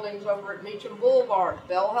big buildings over at Meacham Boulevard,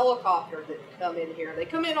 Bell Helicopter that come in here? They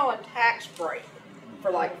come in on a tax break.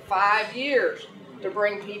 for like 5 years to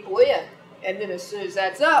bring people in. And then as soon as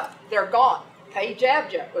that's up, they're gone. Page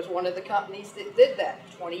Abject was one of the companies that did that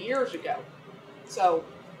 20 years ago. So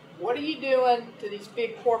what are you doing to these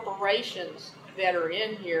big corporations that are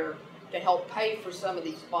in here to help pay for some of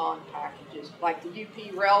these bond packages, like the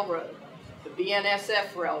UP Railroad, the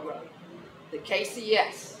BNSF Railroad, the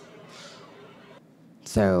KCS?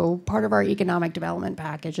 So part of our economic development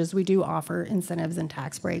package is we do offer incentives and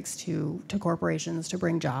tax breaks to corporations to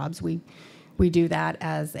bring jobs. We do that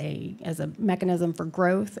as a mechanism for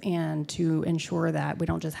growth and to ensure that we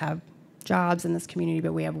don't just have jobs in this community,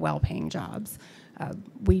 but we have well-paying jobs.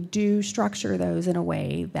 We do structure those in a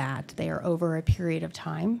way that they are over a period of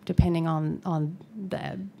time, depending on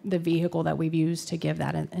the vehicle that we've used to give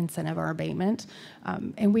that incentive or abatement.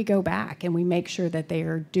 And we go back and we make sure that they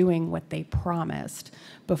are doing what they promised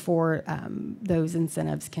before those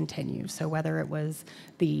incentives continue. So whether it was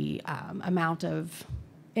the amount of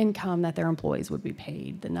income that their employees would be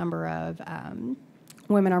paid, the number of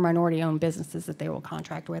women or minority-owned businesses that they will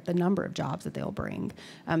contract with, the number of jobs that they'll bring.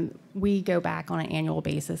 We go back on an annual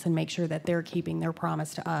basis and make sure that they're keeping their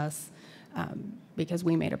promise to us because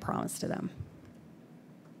we made a promise to them.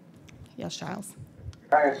 Yes, Giles?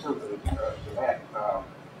 I have something to that.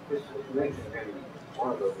 This was mentioned in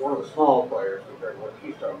one of the small players, compared to what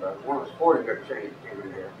she's talking about. One of the sporting goods chains came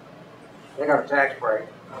in here. They got a tax break,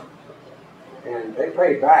 and they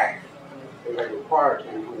paid back. They were required to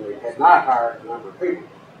when they had not hired a number of people,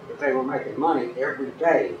 but they were making money every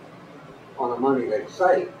day on the money they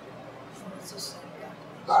saved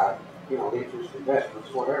by, interest,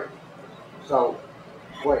 investments, whatever. So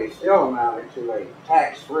what it still amounted to a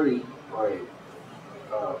tax-free or a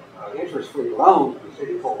interest-free loan to the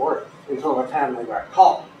city of Fort Worth until the time they got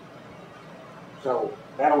caught. So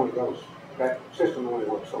that system only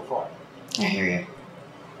works so far. I hear you.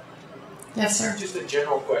 Yes, sir. Just a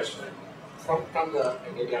general question. From the,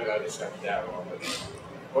 and maybe I got this down wrong, but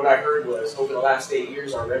what I heard was over the last 8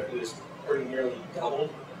 years, our revenue is pretty nearly doubled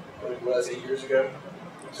what it was 8 years ago.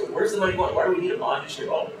 So where's the money going? Why do we need a bond issue at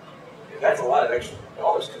all? If that's a lot of extra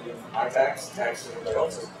dollars coming in from my tax, and everybody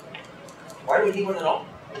else's. Why do we need one at all?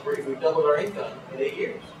 If we've doubled our income in 8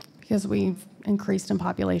 years. Because we've increased in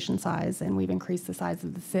population size and we've increased the size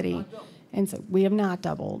of the city. And so we have not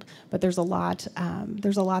doubled, but there's a lot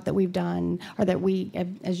that we've done, or that we,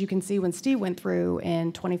 as you can see when Steve went through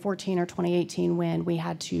in 2014 or 2018 when we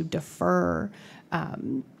had to defer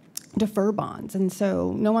bonds. And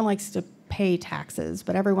so no one likes to pay taxes,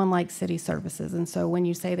 but everyone likes city services. And so when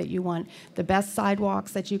you say that you want the best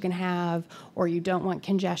sidewalks that you can have, or you don't want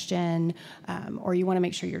congestion, or you want to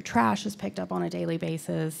make sure your trash is picked up on a daily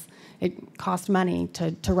basis, it costs money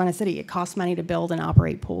to run a city. It costs money to build and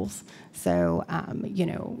operate pools. So,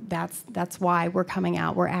 that's why we're coming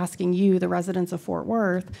out. We're asking you, the residents of Fort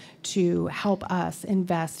Worth, to help us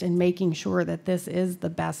invest in making sure that this is the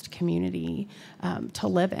best community to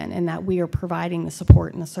live in, and that we are providing the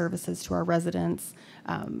support and the services to our residents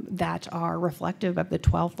that are reflective of the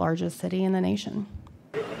 12th largest city in the nation.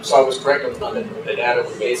 So I was correct on the data.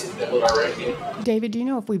 We basically doubled our revenue. David, do you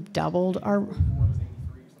know if we've doubled our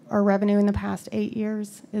revenue in the past 8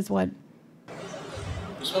 years? Is what?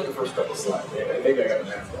 Just on the first couple slides. Maybe I got the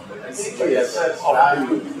math wrong. So yes, that's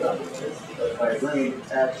value but by bringing the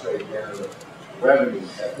tax rate down, the revenue.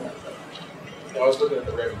 I was looking at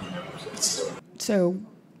the revenue numbers. So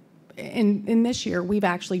in this year, we've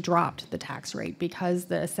actually dropped the tax rate because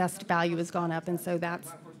the assessed value has gone up, and so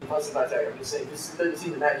that's. Plus about that, I'm just saying, this doesn't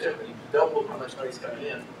seem to match up. When you double how much money's coming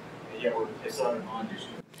in, and yet it's not a bond issue.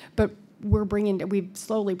 But we've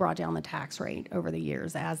slowly brought down the tax rate over the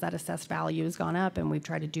years as that assessed value has gone up, and we've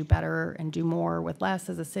tried to do better and do more with less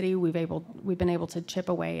as a city. We've been able to chip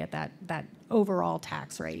away at that overall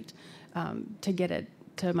tax rate to get it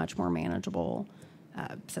to a much more manageable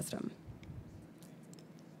system.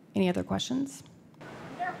 Any other questions? Is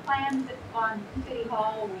there plans on City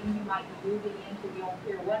Hall when you might be moving into the old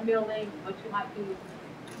Pier 1 building, what you might do with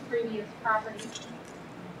previous property?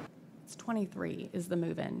 It's 23 is the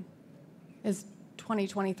move-in. Is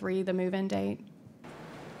 2023 the move-in date?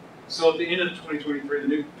 So at the end of 2023, the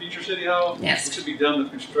new future City Hall, yes, it should be done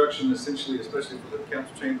with construction, essentially, especially for the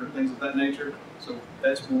council chamber and things of that nature. So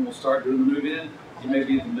that's when we'll start doing the move-in. It may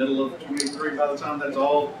be in the middle of 23 by the time that's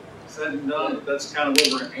all said and done, but that's kind of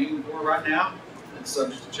what we're aiming for right now. It's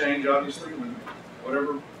subject to change, obviously, when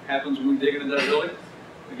whatever happens when we dig into that building.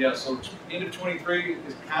 But yeah, so end of 23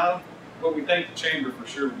 is kind of what we think the chamber for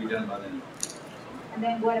sure will be done by then. And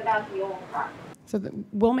then what about the old property? So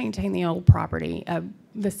we'll maintain the old property.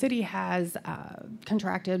 The city has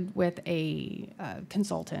contracted with a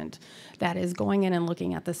consultant that is going in and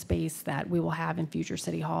looking at the space that we will have in future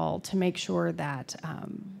City Hall to make sure that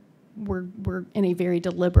we're in a very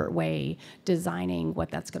deliberate way designing what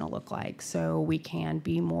that's going to look like, so we can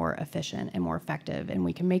be more efficient and more effective, and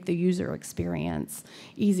we can make the user experience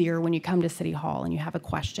easier when you come to City Hall and you have a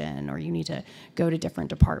question or you need to go to different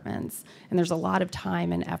departments. And there's a lot of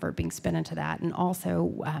time and effort being spent into that. And also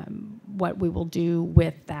what we will do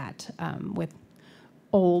with that, with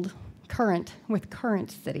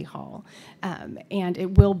current City Hall, and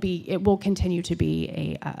it will continue to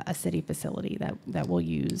be a city facility that we'll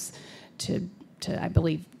use to I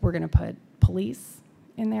believe we're going to put police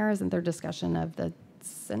in there. Isn't there discussion of the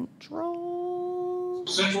central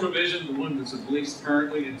Division, the one that's a lease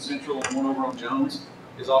currently in Central, and one over on Jones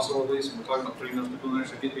is also a lease, and we're talking about putting those people in there,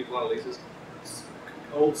 so get people out of leases.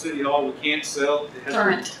 Old City Hall, we can't sell. It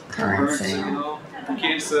has current City Hall. We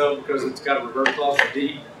can't sell because it's got a revert clause of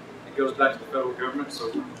deed. It goes back to the federal government,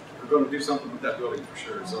 so we're going to do something with that building for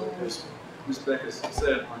sure. So as Ms. Beck has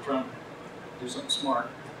said, we're trying to do something smart,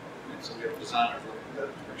 and so we have designers looking at that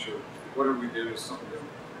to make sure whatever we do is something that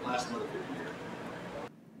lasts another 50 years.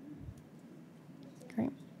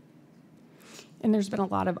 Great. And there's been a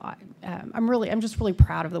lot of, I'm just really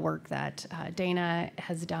proud of the work that Dana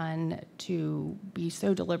has done to be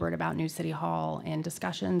so deliberate about New City Hall and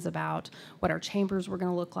discussions about what our chambers were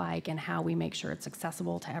going to look like and how we make sure it's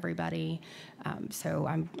accessible to everybody. So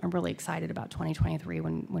I'm really excited about 2023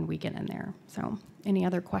 when we get in there. So any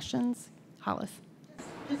other questions? Hollis?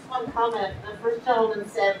 Just one comment. The first gentleman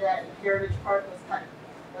said that Heritage Park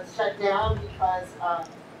was shut down because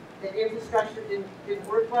the infrastructure didn't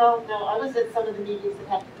work well. No, I was at some of the meetings that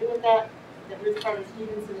had to do with that Ruth Carter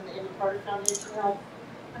Stevenson and the Amy Carter Foundation held.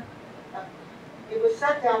 It was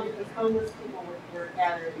shut down because homeless people were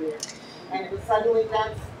gathered there. And it was suddenly,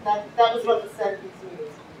 that was what was said at these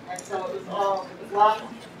meetings. And so it was locked,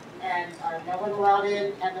 and no one allowed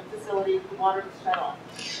in, and the facility, the water was shut off.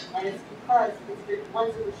 And it's because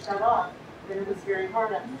once it was shut off, then it was very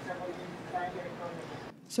hard after several years to try and get it going.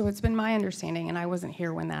 So it's been my understanding, and I wasn't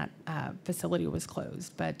here when that facility was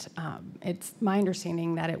closed, but it's my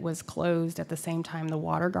understanding that it was closed at the same time the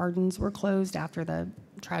water gardens were closed after the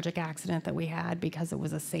tragic accident that we had, because it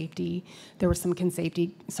was a safety. There were some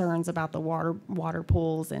safety concerns about the water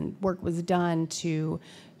pools, and work was done to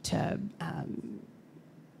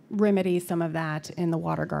remedy some of that in the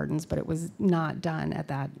water gardens, but it was not done at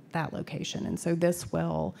that location. And so this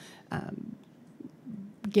will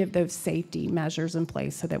give those safety measures in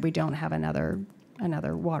place so that we don't have another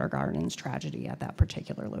water gardens tragedy at that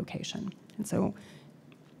particular location. And so,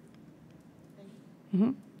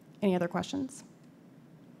 any other questions?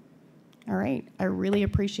 All right, I really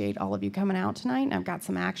appreciate all of you coming out tonight. I've got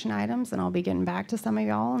some action items, and I'll be getting back to some of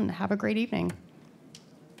y'all, and have a great evening.